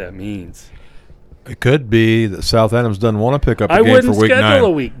 guess what that means? It could be that South Adams doesn't want to pick up a I game wouldn't for week 9. schedule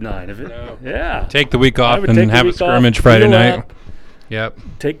a week 9. Yeah. Take the week I off would and take the have a week off, scrimmage Friday heal night. up, Yep.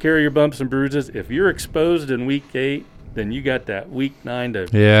 Take care of your bumps and bruises. If you're exposed in week 8, then you got that week 9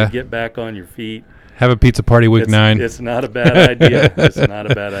 to get back on your feet. Have a pizza party week 9. It's not a bad idea. It's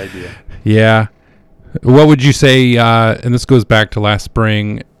not a bad idea. Yeah. What would you say, and this goes back to last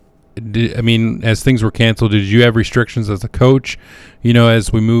spring, as things were canceled, did you have restrictions as a coach,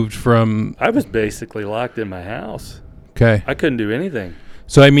 as we moved from... I was basically locked in my house. Okay. I couldn't do anything.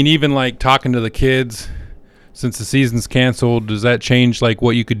 So, even like talking to the kids, since the season's canceled, does that change like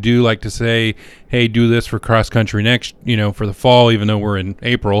what you could do, like to say, hey, do this for cross country next, for the fall, even though we're in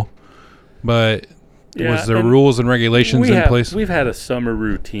April? But was there rules and regulations in place? We've had a summer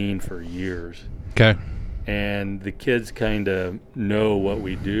routine for years. Okay. And the kids kind of know what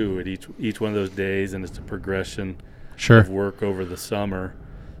we do at each one of those days, and it's a progression of work over the summer.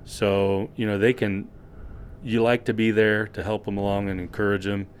 So, you like to be there to help them along and encourage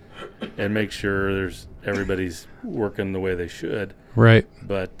them and make sure everybody's working the way they should. Right.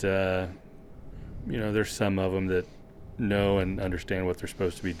 But, there's some of them that know and understand what they're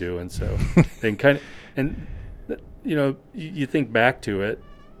supposed to be doing. So they can you think back to it,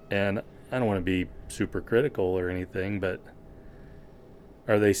 and I don't want to be super critical or anything, but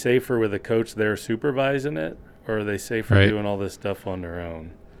are they safer with a coach there supervising it, or are they safer doing all this stuff on their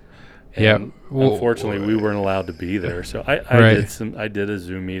own? And unfortunately, we weren't allowed to be there. So I did a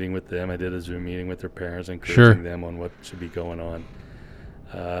Zoom meeting with them. I did a Zoom meeting with their parents, encouraging them on what should be going on.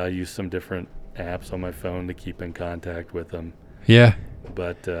 I used some different apps on my phone to keep in contact with them. Yeah.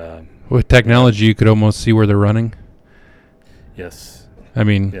 But with technology, you could almost see where they're running. Yes.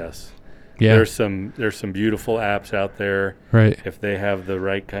 Yes. Yeah. There's some beautiful apps out there. Right. If they have the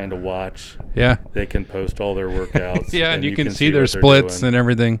right kind of watch, they can post all their workouts. And you can see their splits and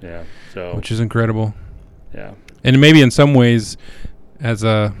everything. Yeah. So which is incredible. Yeah. And maybe in some ways, with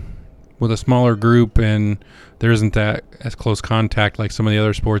a smaller group and there isn't that as close contact like some of the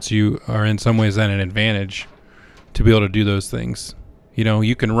other sports, you are in some ways at an advantage to be able to do those things.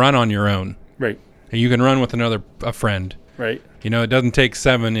 You can run on your own. Right. And you can run with a friend. Right. You know, it doesn't take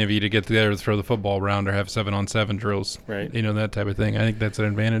 7 of you to get together to throw the football around or have 7-on-7 drills. Right. You know, that type of thing. I think that's an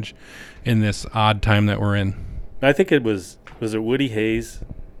advantage in this odd time that we're in. I think it was it Woody Hayes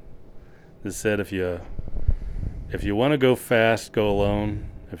that said if you want to go fast, go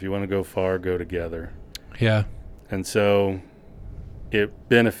alone. If you want to go far, go together. Yeah. And so it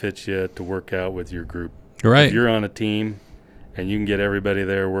benefits you to work out with your group. Right. If you're on a team and you can get everybody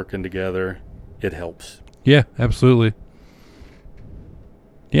there working together, it helps. Yeah, absolutely.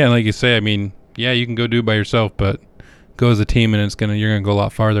 Yeah, like you say, I mean, yeah, you can go do it by yourself, but go as a team, and you're gonna go a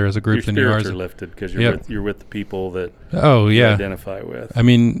lot farther as a group than you are. Your spirits are lifted because you're with the people that you identify with. I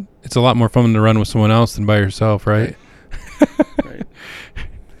mean, it's a lot more fun to run with someone else than by yourself, right? Right.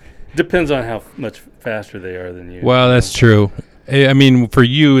 Depends on how much faster they are than you. Well, that's true. I mean, for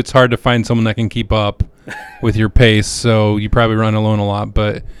you, it's hard to find someone that can keep up with your pace, so you probably run alone a lot,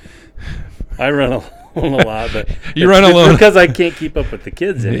 but I run alone a lot, but you run alone because I can't keep up with the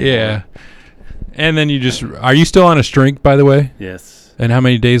kids anymore. Yeah. And then are you still on a streak, by the way? Yes. And how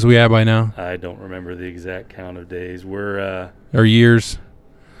many days we have by now? I don't remember the exact count of days. We're or years.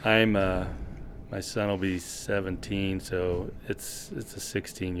 My son will be 17, so it's a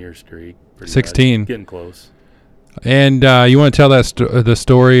 16-year streak. 16. Getting close. And you want to tell the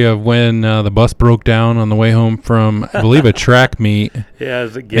story of when the bus broke down on the way home from, I believe, a track meet. Yeah, it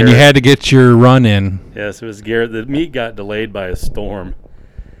was at Garrett. And you had to get your run in. Yes, it was Garrett. The meet got delayed by a storm.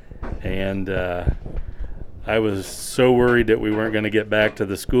 And I was so worried that we weren't going to get back to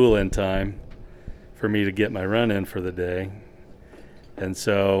the school in time for me to get my run in for the day. And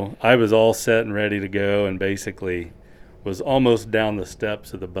so I was all set and ready to go and basically was almost down the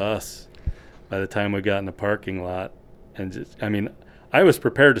steps of the bus by the time we got in the parking lot. And I was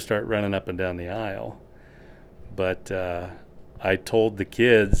prepared to start running up and down the aisle. But I told the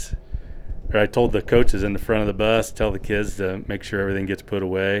coaches in the front of the bus, tell the kids to make sure everything gets put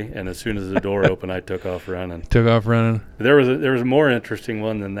away. And as soon as the door opened, I took off running. There was a more interesting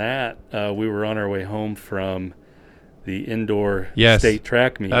one than that. We were on our way home from the indoor state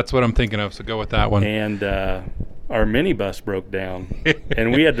track meet. That's what I'm thinking of, so go with that one. And our minibus broke down,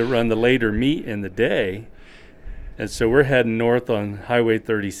 and we had to run the later meet in the day. And so we're heading north on Highway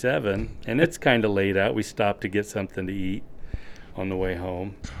 37, and it's kind of late out. We stopped to get something to eat on the way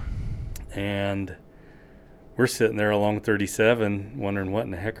home. And we're sitting there along 37 wondering what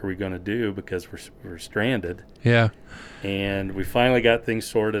in the heck are we going to do because we're stranded. Yeah. And we finally got things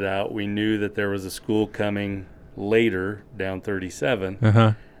sorted out. We knew that there was a school coming later down 37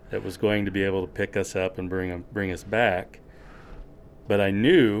 that was going to be able to pick us up and bring us back. But I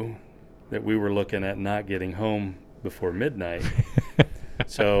knew that we were looking at not getting home before midnight.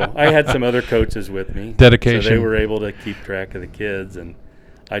 So I had some other coaches with me. Dedication. So they were able to keep track of the kids, and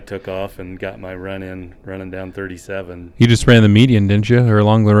I took off and got my run in running down 37. You just ran the median, didn't you, or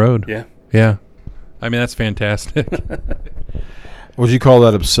along the road? Yeah. Yeah. I mean, that's fantastic. Would you call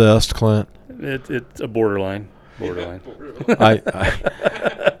that obsessed, Clint? It's a borderline. I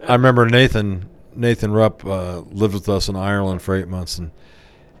remember Nathan Rupp lived with us in Ireland for 8 months, and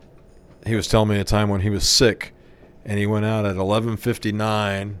he was telling me a time when he was sick, and he went out at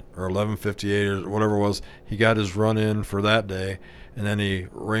 11:59 or 11:58 or whatever it was. He got his run in for that day, and then he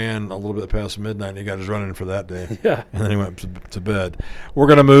ran a little bit past midnight, and he got his run in for that day. Yeah. And then he went to bed. We're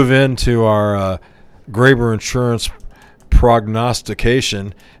going to move into our Graber Insurance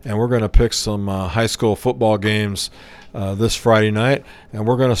prognostication, and we're going to pick some high school football games this Friday night, and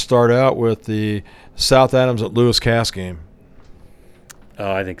we're going to start out with the South Adams at Lewis Cass game.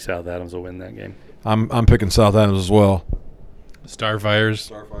 Oh, I think South Adams will win that game. I'm picking South Adams as well.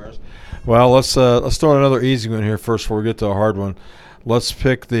 Starfires. Well, let's throw another easy one here first before we get to a hard one. Let's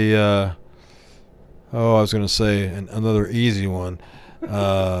pick the I was going to say another easy one. I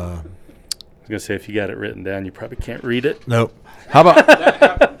was going to say if you got it written down, you probably can't read it. Nope. How about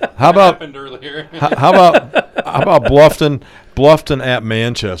happened earlier. how about Bluffton at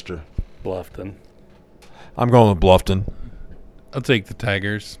Manchester? Bluffton. I'm going with Bluffton. I'll take the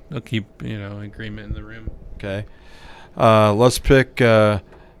Tigers. They'll keep, agreement in the room. Okay. Let's pick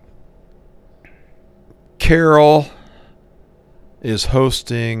Carroll is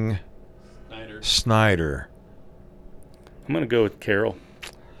hosting Snyder. I'm going to go with Carroll.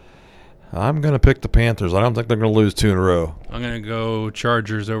 I'm going to pick the Panthers. I don't think they're going to lose 2 in a row. I'm going to go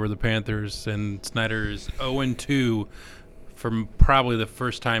Chargers over the Panthers, and Snyder is 0-2 for probably the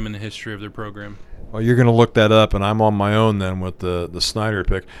first time in the history of their program. Well, you're going to look that up, and I'm on my own then with the Snyder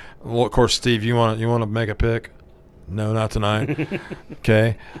pick. Well, of course, Steve, you want to make a pick? No, not tonight.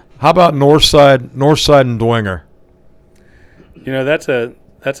 Okay. How about Northside and Dwenger? That's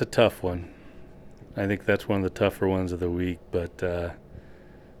a tough one I think that's one of the tougher ones of the week. But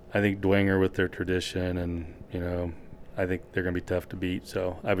I think Dwenger with their tradition and, I think they're going to be tough to beat.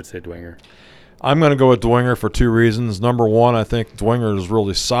 So I would say Dwenger. I'm going to go with Dwenger for two reasons. Number one, I think Dwenger is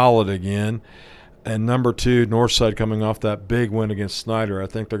really solid again. And number two, Northside coming off that big win against Snyder. I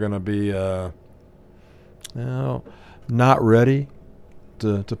think they're going to be not ready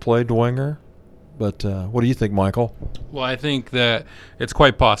to play Dwenger. But what do you think, Michael? Well, I think that it's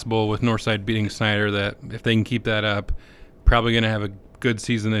quite possible with Northside beating Snyder that if they can keep that up, probably going to have a good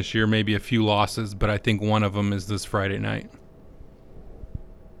season this year, maybe a few losses, but I think one of them is this Friday night.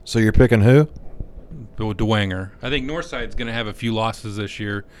 So you're picking who? Dwenger. I think Northside's going to have a few losses this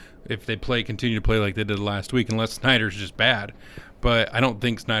year if they continue to play like they did last week, unless Snyder's just bad. But I don't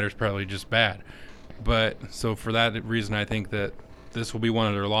think Snyder's probably just bad. But so for that reason, I think that this will be one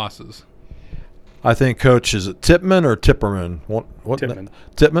of their losses. I think Coach, is it Tipman or Tipperman? What Tipman.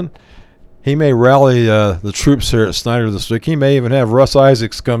 Tipman? He may rally the troops here at Snyder this week. He may even have Russ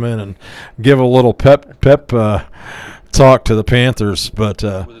Isaacs come in and give a little pep talk to the Panthers. But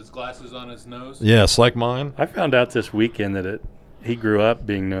with his glasses on his nose? Yes, like mine. I found out this weekend that he grew up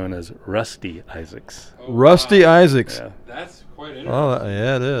being known as Rusty Isaacs. Oh, Rusty Isaacs. Yeah. That's quite interesting. Oh,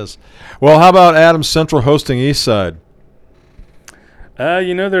 yeah, it is. Well, how about Adams Central hosting Eastside?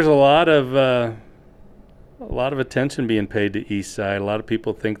 There's a lot of attention being paid to Eastside. A lot of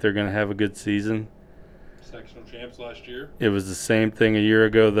people think they're going to have a good season. Sectional champs last year. It was the same thing a year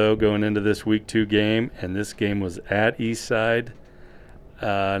ago, though, going into this Week 2 game, and this game was at Eastside.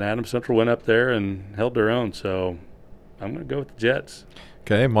 And Adams Central went up there and held their own, so I'm going to go with the Jets.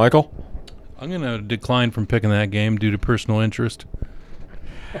 Okay, Michael? I'm going to decline from picking that game due to personal interest.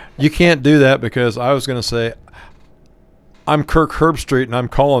 You can't do that because I was going to say I'm Kirk Herbstreit and I'm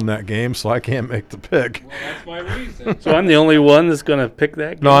calling that game, so I can't make the pick. Well, that's my reason. So I'm the only one that's going to pick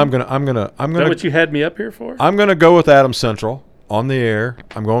that game? No, I'm gonna. Is that what you had me up here for? I'm gonna go with Adams Central on the air.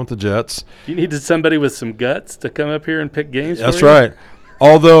 I'm going with the Jets. You needed somebody with some guts to come up here and pick games. That's for you? right.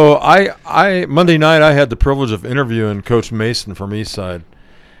 Although I Monday night I had the privilege of interviewing Coach Mason from Eastside,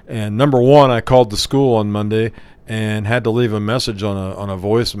 and number one, I called the school on Monday and had to leave a message on a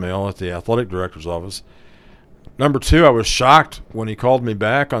voicemail at the athletic director's office. Number two, I was shocked when he called me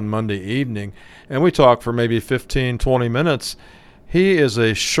back on Monday evening, and we talked for maybe 15, 20 minutes. He is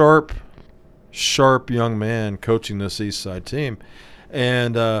a sharp young man coaching this Eastside team.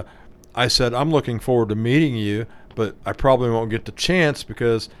 And I said, I'm looking forward to meeting you, but I probably won't get the chance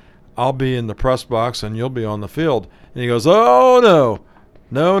because I'll be in the press box and you'll be on the field. And he goes, oh,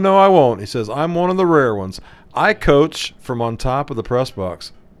 no, I won't. He says, I'm one of the rare ones. I coach from on top of the press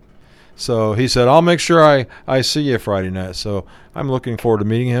box. So he said, I'll make sure I see you Friday night. So I'm looking forward to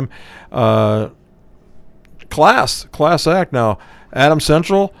meeting him. Class act. Now, Adams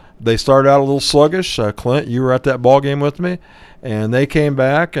Central, they started out a little sluggish. Clint, you were at that ball game with me. And they came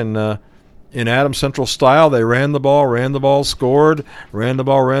back, and in Adams Central style, they ran the ball, scored, ran the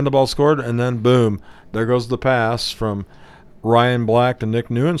ball, scored, and then boom, there goes the pass from Ryan Black to Nick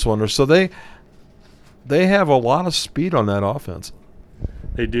Newenswonder. So they have a lot of speed on that offense.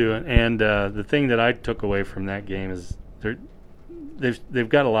 They do, and the thing that I took away from that game is they've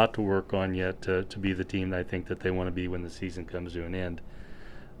got a lot to work on yet to be the team that I think that they want to be when the season comes to an end.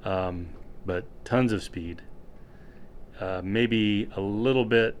 But tons of speed, maybe a little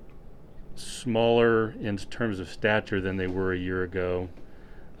bit smaller in terms of stature than they were a year ago,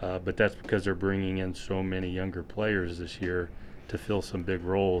 but that's because they're bringing in so many younger players this year to fill some big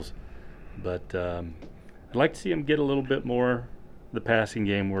roles. But I'd like to see them get a little bit more the passing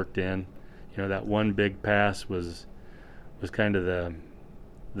game worked in. That one big pass was kind of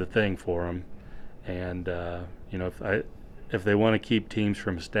the thing for them. And if they want to keep teams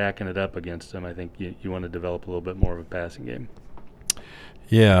from stacking it up against them, I think you want to develop a little bit more of a passing game.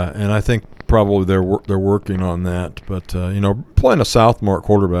 Yeah, and I think probably they're working on that. But playing a sophomore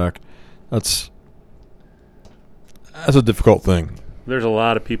quarterback, that's a difficult thing. There's a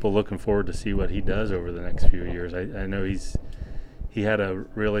lot of people looking forward to see what he does over the next few years. I know he had a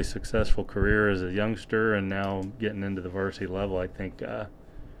really successful career as a youngster, and now getting into the varsity level, I think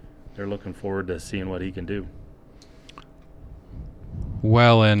they're looking forward to seeing what he can do.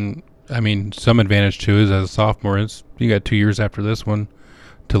 Well, and I mean, some advantage too is as a sophomore, you got 2 years after this one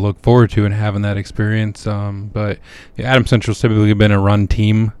to look forward to and having that experience. But Adams Central's typically been a run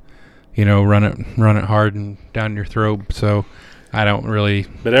team, run it hard and down your throat. So I don't really.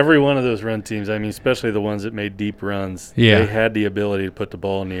 But every one of those run teams, I mean, especially the ones that made deep runs, they had the ability to put the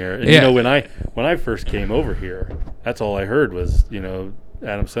ball in the air. And when I first came over here, that's all I heard was,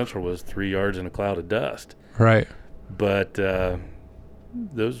 Adams Central was 3 yards in a cloud of dust. Right. But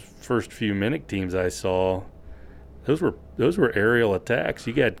those first few Minnick teams I saw, those were aerial attacks.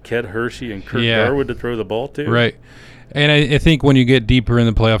 You got Ked Hershey and Kurt Garwood to throw the ball to. Right. And I think when you get deeper in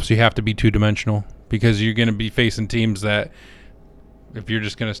the playoffs, you have to be two-dimensional because you're going to be facing teams that, if you're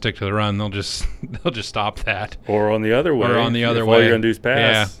just going to stick to the run, they'll just stop that. Or on the other way. Or on the other if way. All you're going to do is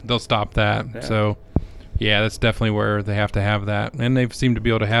pass. Yeah, they'll stop that. Yeah. So, yeah, that's definitely where they have to have that. And they've seemed to be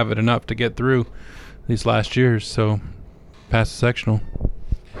able to have it enough to get through these last years. So, past the sectional.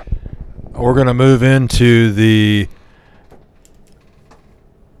 We're going to move into the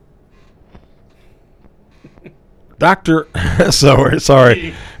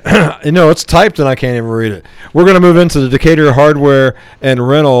sorry. It's typed and I can't even read it. We're going to move into the Decatur Hardware and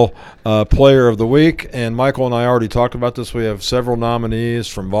Rental Player of the Week. And Michael and I already talked about this. We have several nominees,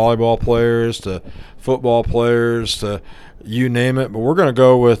 from volleyball players to football players to you name it. But we're going to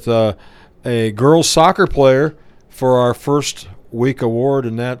go with a girls soccer player for our first week award,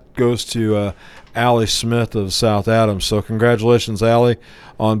 and that goes to Allie Smith of South Adams. So congratulations, Allie,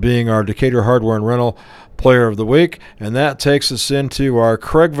 on being our Decatur Hardware and Rental Player of the Week. And that takes us into our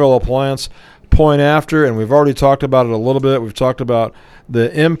Craigville Appliance Point After, and we've already talked about it a little bit. We've talked about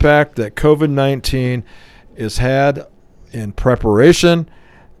the impact that COVID-19 has had in preparation.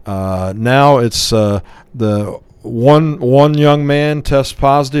 Now it's the one young man tests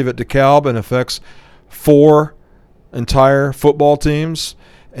positive at DeKalb and affects 4 entire football teams,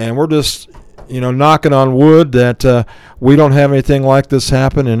 and we're just knocking on wood that we don't have anything like this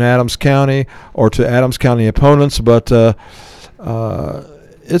happen in Adams County or to Adams County opponents, but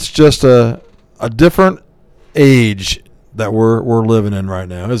it's just a different age that we're living in right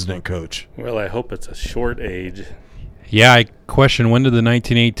now, isn't it, Coach? Well, I hope it's a short age. Yeah, I question, when did the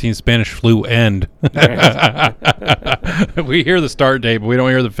 1918 Spanish flu end? We hear the start date, but we don't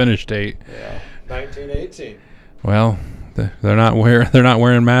hear the finish date. Yeah, 1918. Well, they're not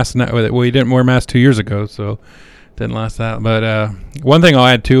wearing masks now. We didn't wear masks 2 years ago, so it didn't last that. But one thing I'll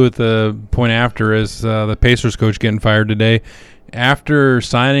add too with the point after is the Pacers coach getting fired today after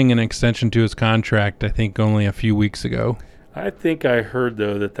signing an extension to his contract. I think only a few weeks ago. I think I heard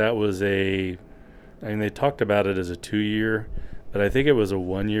though that was they talked about it as a 2-year, but I think it was a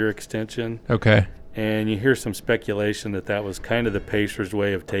 1-year extension. Okay. And you hear some speculation that was kind of the Pacers'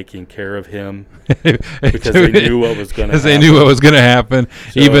 way of taking care of him because they knew what was going to happen. Because they knew what was going to happen.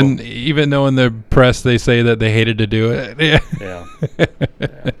 So, even though in the press they say that they hated to do it. Yeah.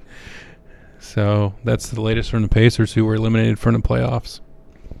 So that's the latest from the Pacers, who were eliminated from the playoffs.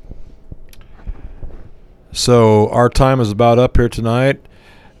 So our time is about up here tonight.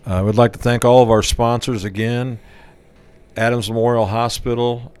 We'd like to thank all of our sponsors again: Adams Memorial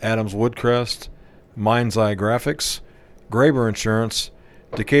Hospital, Adams Woodcrest, Mind's Eye Graphics, Graber Insurance,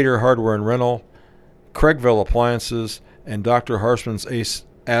 Decatur Hardware and Rental, Craigville Appliances, and Dr. Harshman's Ace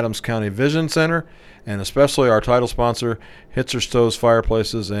Adams County Vision Center, and especially our title sponsor, Hitzer Stoves,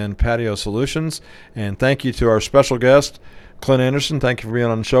 Fireplaces, and Patio Solutions. And thank you to our special guest, Clint Anderson. Thank you for being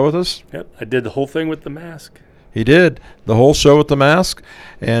on the show with us. Yep, I did the whole thing with the mask. He did the whole show with the mask.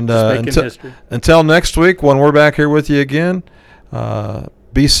 And until next week, when we're back here with you again,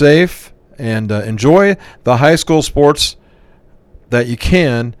 be safe and enjoy the high school sports that you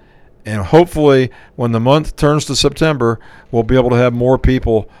can. And hopefully when the month turns to September, we'll be able to have more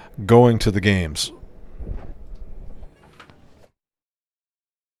people going to the games.